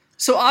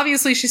 So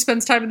obviously she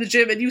spends time in the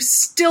gym, and you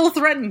still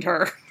threatened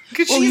her.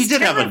 Well, he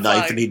did have a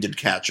knife, and he did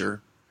catch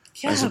her.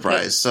 Yeah, by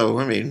surprise. So,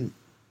 I mean...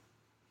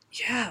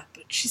 Yeah,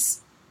 but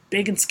she's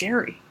big and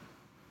scary.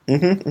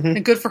 Mm-hmm.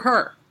 And good for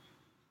her.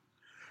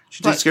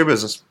 She takes care of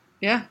business.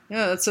 Yeah,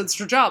 that's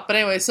her job. But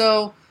anyway,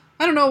 so,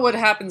 I don't know what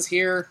happens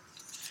here.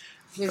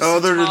 There's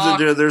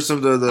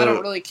some... I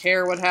don't really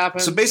care what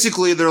happens. So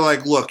basically, they're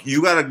like, look,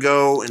 you gotta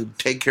go and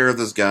take care of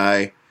this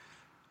guy.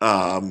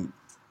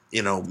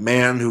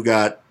 Man who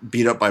got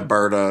beat up by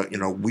Barda,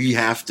 we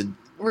have to.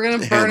 We're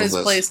gonna burn his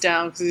place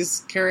down because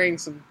he's carrying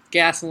some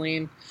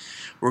gasoline.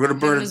 We're gonna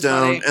burn it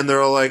down, and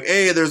they're all like,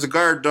 "Hey, there's a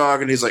guard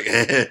dog," and he's like,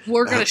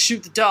 "We're gonna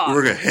shoot the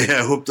dog.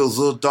 I hope those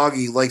little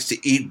doggy likes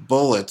to eat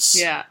bullets."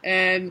 Yeah,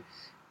 and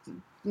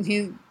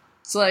he's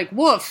like,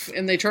 "Woof!"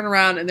 And they turn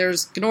around, and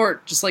there's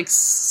Gnort just like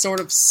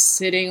sort of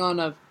sitting on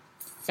a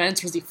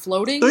fence. Was he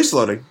floating? No, he's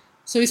floating.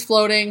 So he's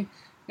floating.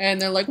 And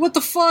they're like, what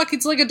the fuck?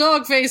 It's like a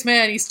dog face,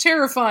 man. He's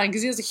terrifying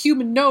because he has a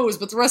human nose,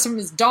 but the rest of him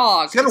is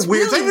dog. It's kind of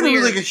weird. It's not even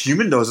really like a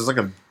human nose. It's like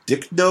a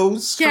dick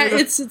nose. Yeah,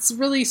 it's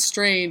really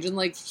strange. And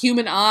like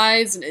human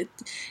eyes. And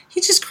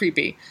he's just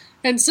creepy.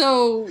 And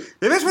so...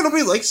 Maybe that's why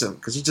nobody likes him.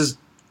 Because he just...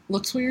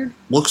 Looks weird.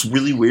 Looks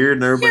really weird.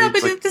 And everybody... Yeah,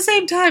 but at the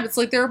same time, it's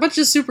like there are a bunch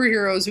of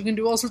superheroes who can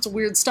do all sorts of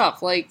weird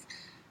stuff. Like,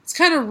 it's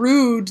kind of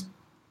rude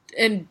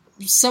and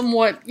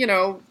somewhat,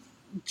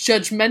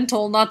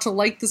 judgmental not to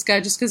like this guy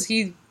just because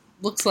he...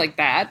 looks like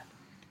that.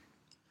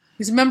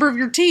 He's a member of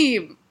your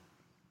team.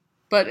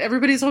 But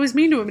everybody's always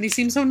mean to him and he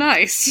seems so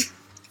nice.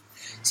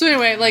 So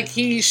anyway, like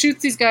he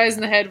shoots these guys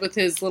in the head with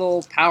his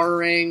little power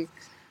ring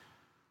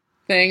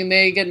thing and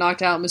they get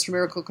knocked out. Mr.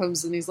 Miracle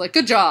comes and he's like,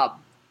 good job.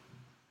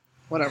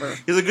 Whatever.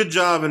 He's like, good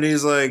job, and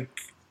he's like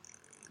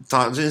he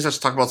starts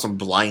to talk about some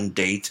blind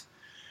date.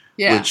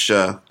 Yeah. Which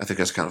I think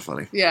that's kind of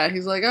funny. Yeah,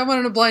 he's like, I went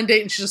on a blind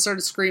date and she just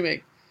started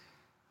screaming.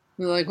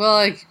 We're like,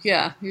 well,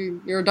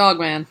 you're a dog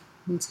man.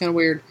 It's kind of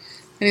weird.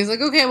 And he's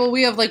like, okay, well,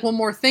 we have like one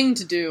more thing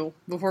to do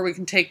before we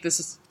can take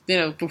this,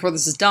 before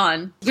this is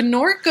done.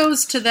 Gnort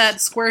goes to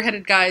that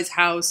square-headed guy's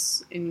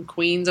house in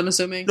Queens, I'm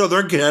assuming. No, they're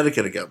in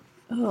Connecticut again.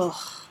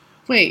 Oh,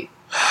 wait.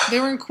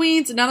 They were in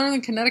Queens and now they're in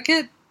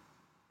Connecticut?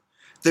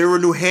 They were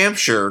in New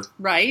Hampshire.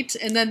 Right.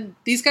 And then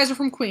these guys are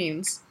from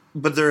Queens.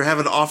 But they have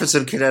an office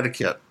in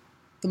Connecticut.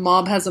 The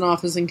mob has an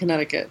office in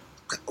Connecticut.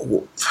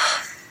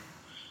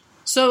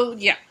 So,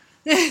 yeah.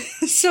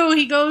 So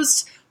he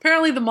goes...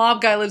 Apparently the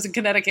mob guy lives in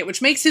Connecticut,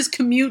 which makes his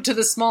commute to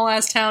this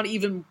small-ass town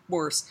even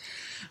worse.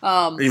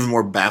 Even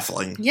more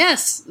baffling.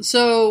 Yes.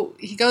 So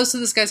he goes to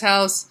this guy's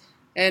house,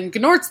 and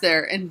Gnort's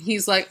there, and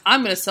he's like,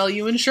 I'm going to sell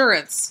you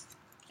insurance.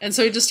 And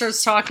so he just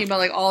starts talking about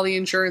like all the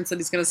insurance that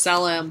he's going to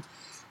sell him.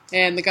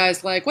 And the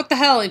guy's like, what the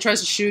hell? And he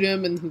tries to shoot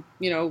him, and,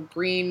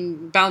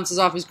 Green bounces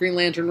off his Green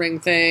Lantern ring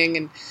thing,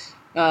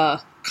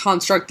 and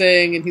construct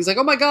thing, and he's like,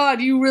 oh my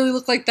god, you really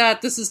look like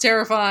that. This is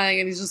terrifying.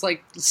 And he's just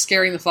like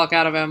scaring the fuck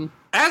out of him.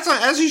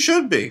 As he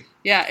should be.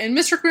 Yeah, and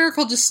Mr.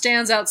 Miracle just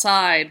stands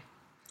outside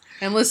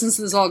and listens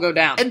to this all go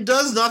down. And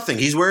does nothing.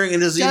 He's wearing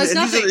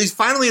he's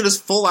finally in his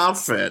full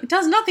outfit. It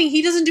does nothing.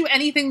 He doesn't do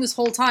anything this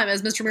whole time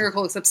as Mr.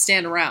 Miracle except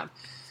stand around.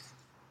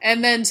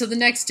 And then, so the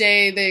next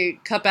day, they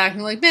cut back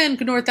and they're like, man,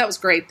 Gnort, that was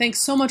great. Thanks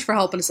so much for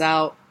helping us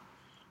out.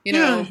 You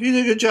know, you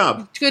did a good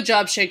job. Good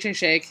job, shake, shake,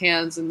 shake,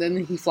 hands. And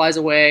then he flies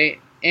away.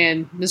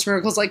 And Mr.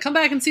 Miracle's like, come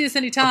back and see us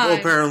anytime. Well,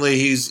 apparently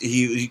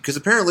because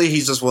apparently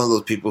he's just one of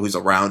those people who's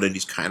around and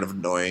he's kind of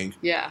annoying.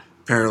 Yeah.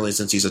 Apparently,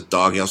 since he's a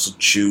dog, he also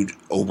chewed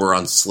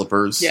Oberon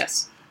slippers.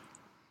 Yes.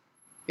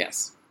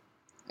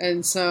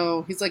 And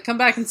so he's like, come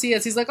back and see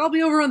us. He's like, I'll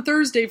be over on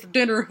Thursday for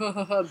dinner.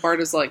 Bart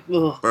is like,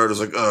 ugh. Bart is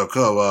like, oh,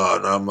 come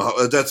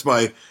on. That's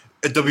my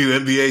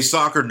WNBA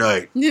soccer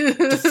night.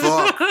 The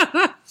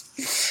fuck?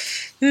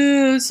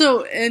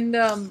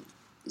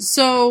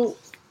 So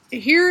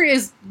here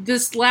is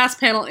this last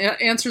panel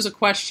answers a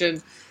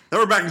question. Now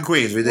we're back in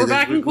Queens. We're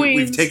back in Queens.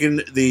 We've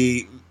taken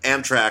the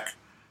Amtrak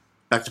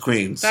back to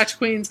Queens.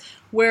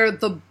 Where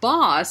the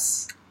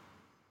boss,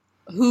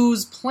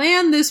 whose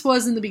plan this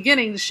was in the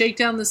beginning to shake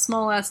down this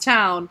small-ass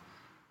town,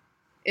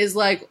 is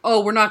like,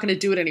 oh, we're not going to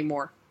do it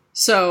anymore.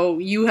 So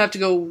you have to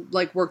go,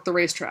 like, work the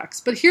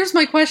racetracks. But here's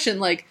my question,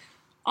 like,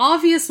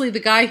 obviously the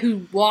guy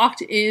who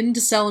walked in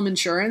to sell him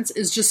insurance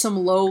is just some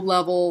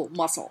low-level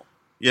muscle.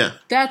 Yeah.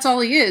 That's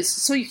all he is.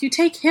 So if you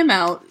take him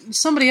out,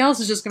 somebody else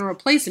is just going to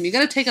replace him. You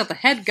got to take out the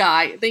head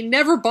guy. They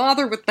never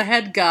bother with the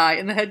head guy,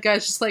 and the head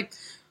guy's just like,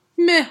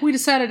 meh, we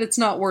decided it's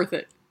not worth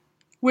it.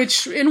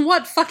 Which, in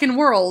what fucking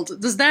world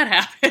does that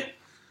happen?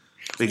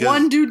 Because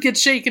one dude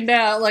gets shaken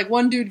down, like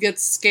one dude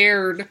gets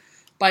scared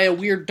by a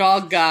weird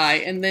dog guy,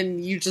 and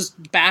then you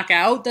just back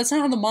out? That's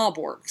not how the mob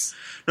works.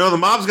 No, the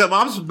mob is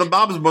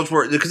much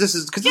more,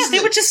 because they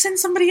would just send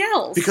somebody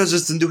else. Because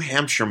it's the New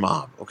Hampshire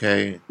mob,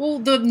 okay? Well,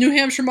 the New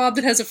Hampshire mob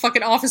that has a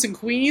fucking office in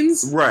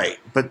Queens? Right,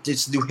 but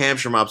it's New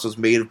Hampshire mob, so it's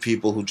made of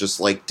people who just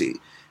like to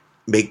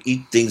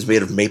eat things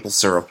made of maple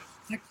syrup.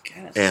 I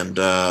guess. And,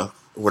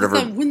 whatever.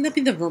 Wouldn't that be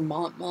the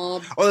Vermont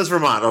mob? Oh, that's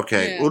Vermont.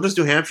 Okay. Yeah. What does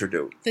New Hampshire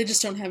do? They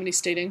just don't have any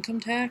state income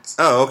tax.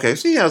 Oh, okay.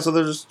 So yeah, so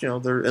they're just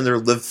they're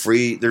live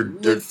free. They're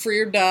live free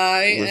or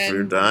die.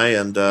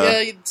 And yeah,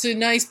 it's a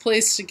nice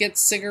place to get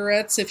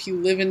cigarettes if you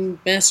live in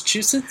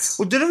Massachusetts.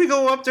 Well, didn't we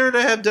go up there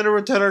to have dinner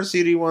with Ted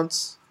Arcidi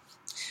once?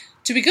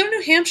 Did we go to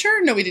New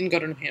Hampshire? No, we didn't go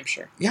to New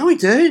Hampshire. Yeah, we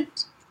did.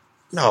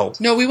 No,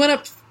 we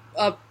went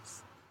up.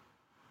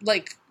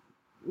 Like,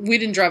 we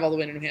didn't drive all the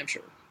way to New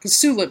Hampshire because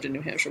Sue lived in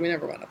New Hampshire. We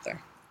never went up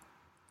there.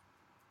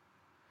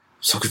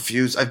 So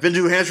confused. I've been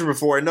to New Hampshire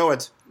before. I know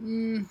it.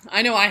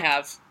 I know I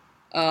have.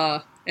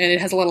 And it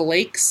has a lot of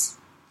lakes.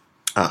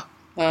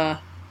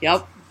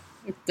 Yep.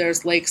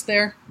 There's lakes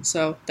there.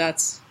 So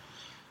that's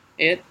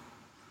it.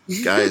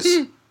 Guys,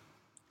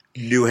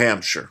 New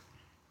Hampshire.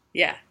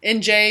 Yeah.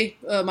 And Jay,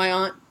 my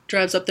aunt,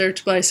 drives up there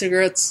to buy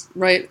cigarettes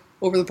right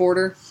over the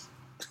border.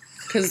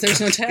 Because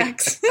there's no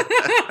tax.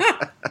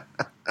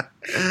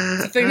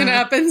 It's a thing that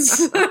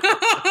happens.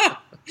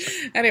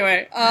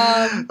 Anyway.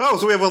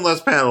 So we have one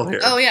last panel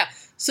here. Oh, yeah.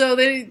 So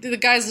the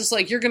guy's just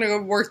like, you're going to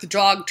go work the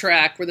dog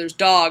track where there's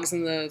dogs.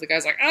 And the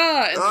guy's like,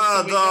 And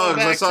so dogs.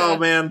 I saw a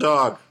man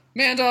dog.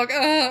 Man dog,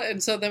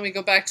 And so then we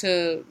go back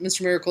to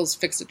Mr. Miracle's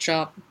Fix-It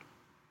shop.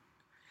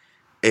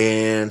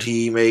 And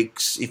he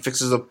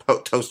fixes a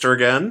toaster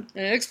again.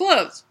 And it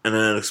explodes. And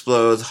then it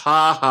explodes.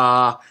 Ha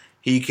ha.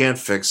 He can't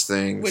fix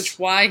things.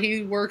 Why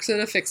he works at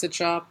a Fix-It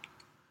shop.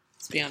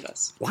 It's beyond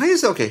us. Why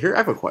is okay? Here, I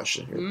have a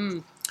question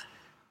here.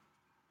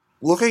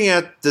 Looking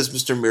at this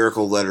Mr.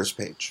 Miracle letters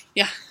page.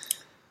 Yeah.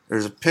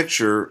 There's a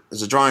picture.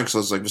 There's a drawing, so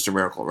it's like Mr.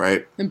 Miracle,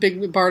 right? And Big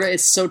Barda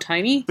is so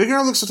tiny. Big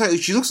Barda looks so tiny.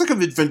 She looks like a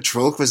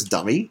ventriloquist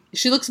dummy.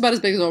 She looks about as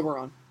big as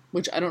Oberon,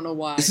 which I don't know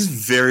why. This is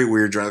very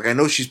weird drawing. Like, I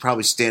know she's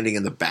probably standing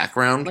in the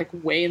background. Like,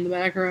 way in the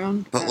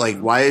background. But, like,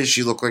 why does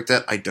she look like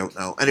that? I don't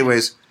know.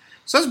 Anyways,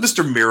 so that's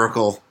Mr.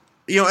 Miracle.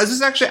 You know, is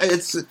this actually...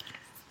 It's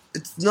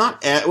not...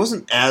 It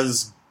wasn't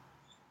as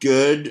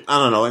good. I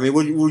don't know. I mean,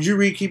 would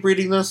you keep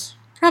reading this?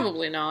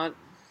 Probably not.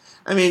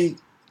 I mean,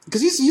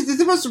 because he's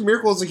the Mr.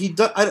 Miracle is like he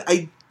does.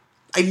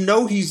 I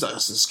know he's an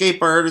escape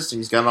artist and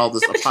he's got all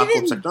this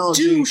apocalypse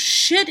technology. He didn't do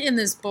shit in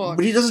this book.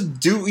 But he doesn't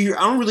do.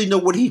 I don't really know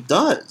what he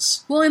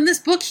does. Well, in this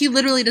book, he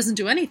literally doesn't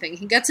do anything.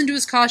 He gets into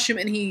his costume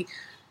and he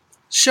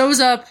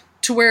shows up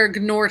to where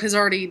Gnort has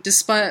already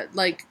dispatched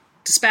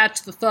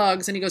the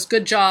thugs, and he goes,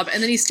 "Good job,"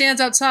 and then he stands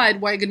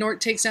outside while Gnort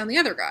takes down the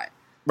other guy.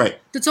 Right.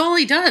 That's all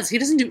he does. He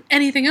doesn't do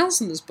anything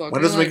else in this book.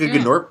 Why doesn't make a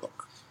Gnort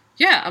book?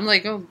 Yeah, I'm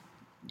like, oh,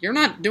 you're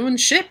not doing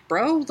shit,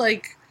 bro.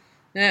 Like,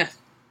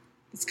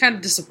 it's kind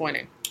of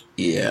disappointing.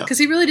 Yeah. Because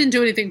he really didn't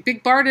do anything.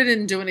 Big Barda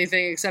didn't do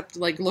anything except,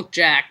 like, look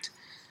jacked.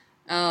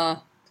 And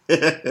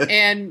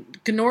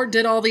Gnort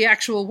did all the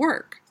actual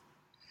work.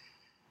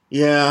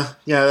 Yeah,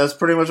 that's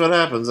pretty much what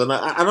happens. And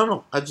I don't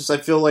know. I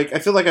feel like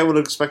I would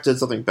have expected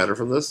something better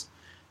from this.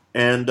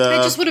 And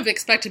I just would have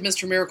expected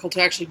Mr. Miracle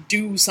to actually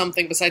do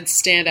something besides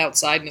stand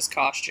outside in his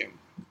costume.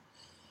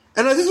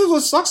 And I think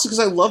what sucks because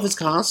I love his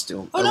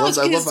costume. Oh, no, his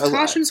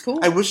costume's cool.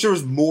 I wish there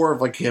was more of,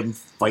 like, him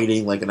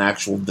fighting, like, an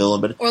actual villain.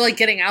 But or, like,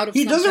 getting out of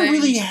he something. doesn't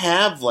really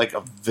have, like,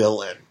 a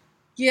villain.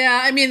 Yeah,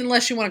 I mean,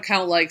 unless you want to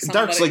count, like,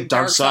 somebody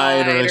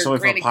Darkseid or, like,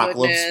 somebody from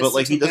Apocalypse. But,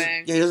 like, he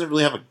something. doesn't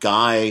really have a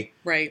guy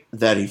right.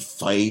 that he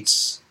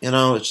fights. You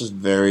know, it's just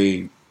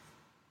very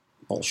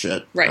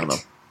bullshit. Right. I don't know.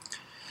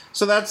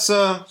 So that's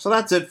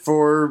it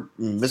for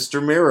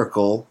Mr.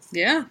 Miracle.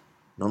 Yeah.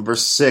 Number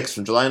 6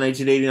 from July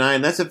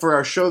 1989. That's it for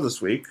our show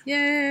this week.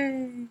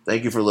 Yay.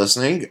 Thank you for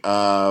listening.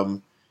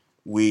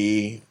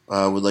 We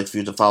would like for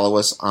you to follow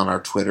us on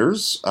our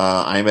Twitters.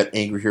 I'm at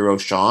Angry Hero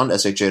Sean,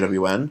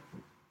 SHAWN.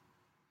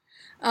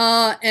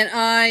 And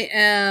I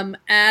am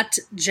at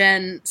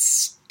Jen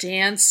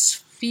Stansfield,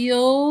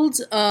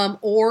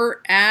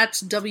 or at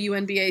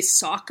WNBA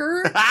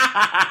Soccer.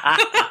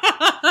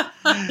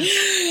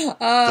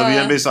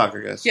 WNBA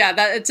Soccer, guys. Yeah,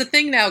 it's a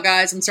thing now,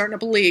 guys. I'm starting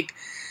up a league.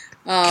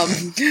 You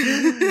should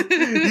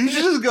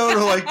just go to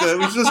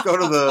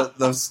the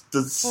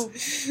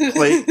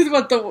play.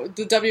 What the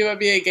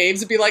WNBA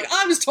games and be like,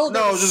 I'm just told.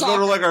 No, just soccer. go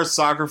to like our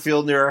soccer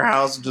field near our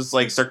house and just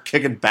like start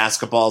kicking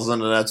basketballs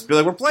into the nets. Be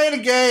like, we're playing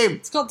a game.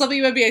 It's called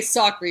WNBA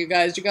Soccer, you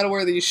guys. You got to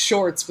wear these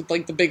shorts with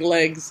like the big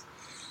legs.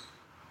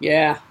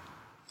 Yeah,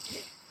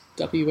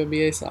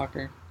 WNBA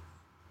Soccer.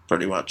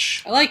 Pretty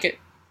much. I like it.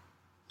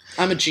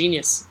 I'm a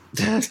genius.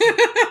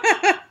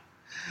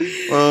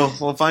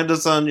 Well, find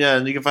us on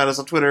and you can find us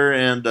on Twitter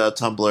and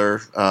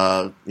Tumblr.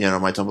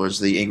 My Tumblr is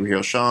the Angry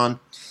Hero Sean,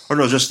 or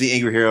no, just the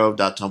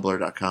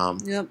angryhero.tumblr.com.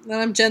 Yep, and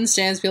I'm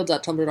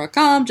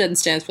jenstansfield.tumblr.com,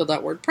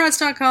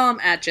 jenstansfield.wordpress.com,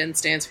 at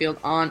jenstansfield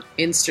on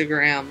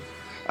Instagram.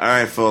 All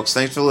right, folks,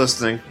 thanks for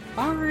listening.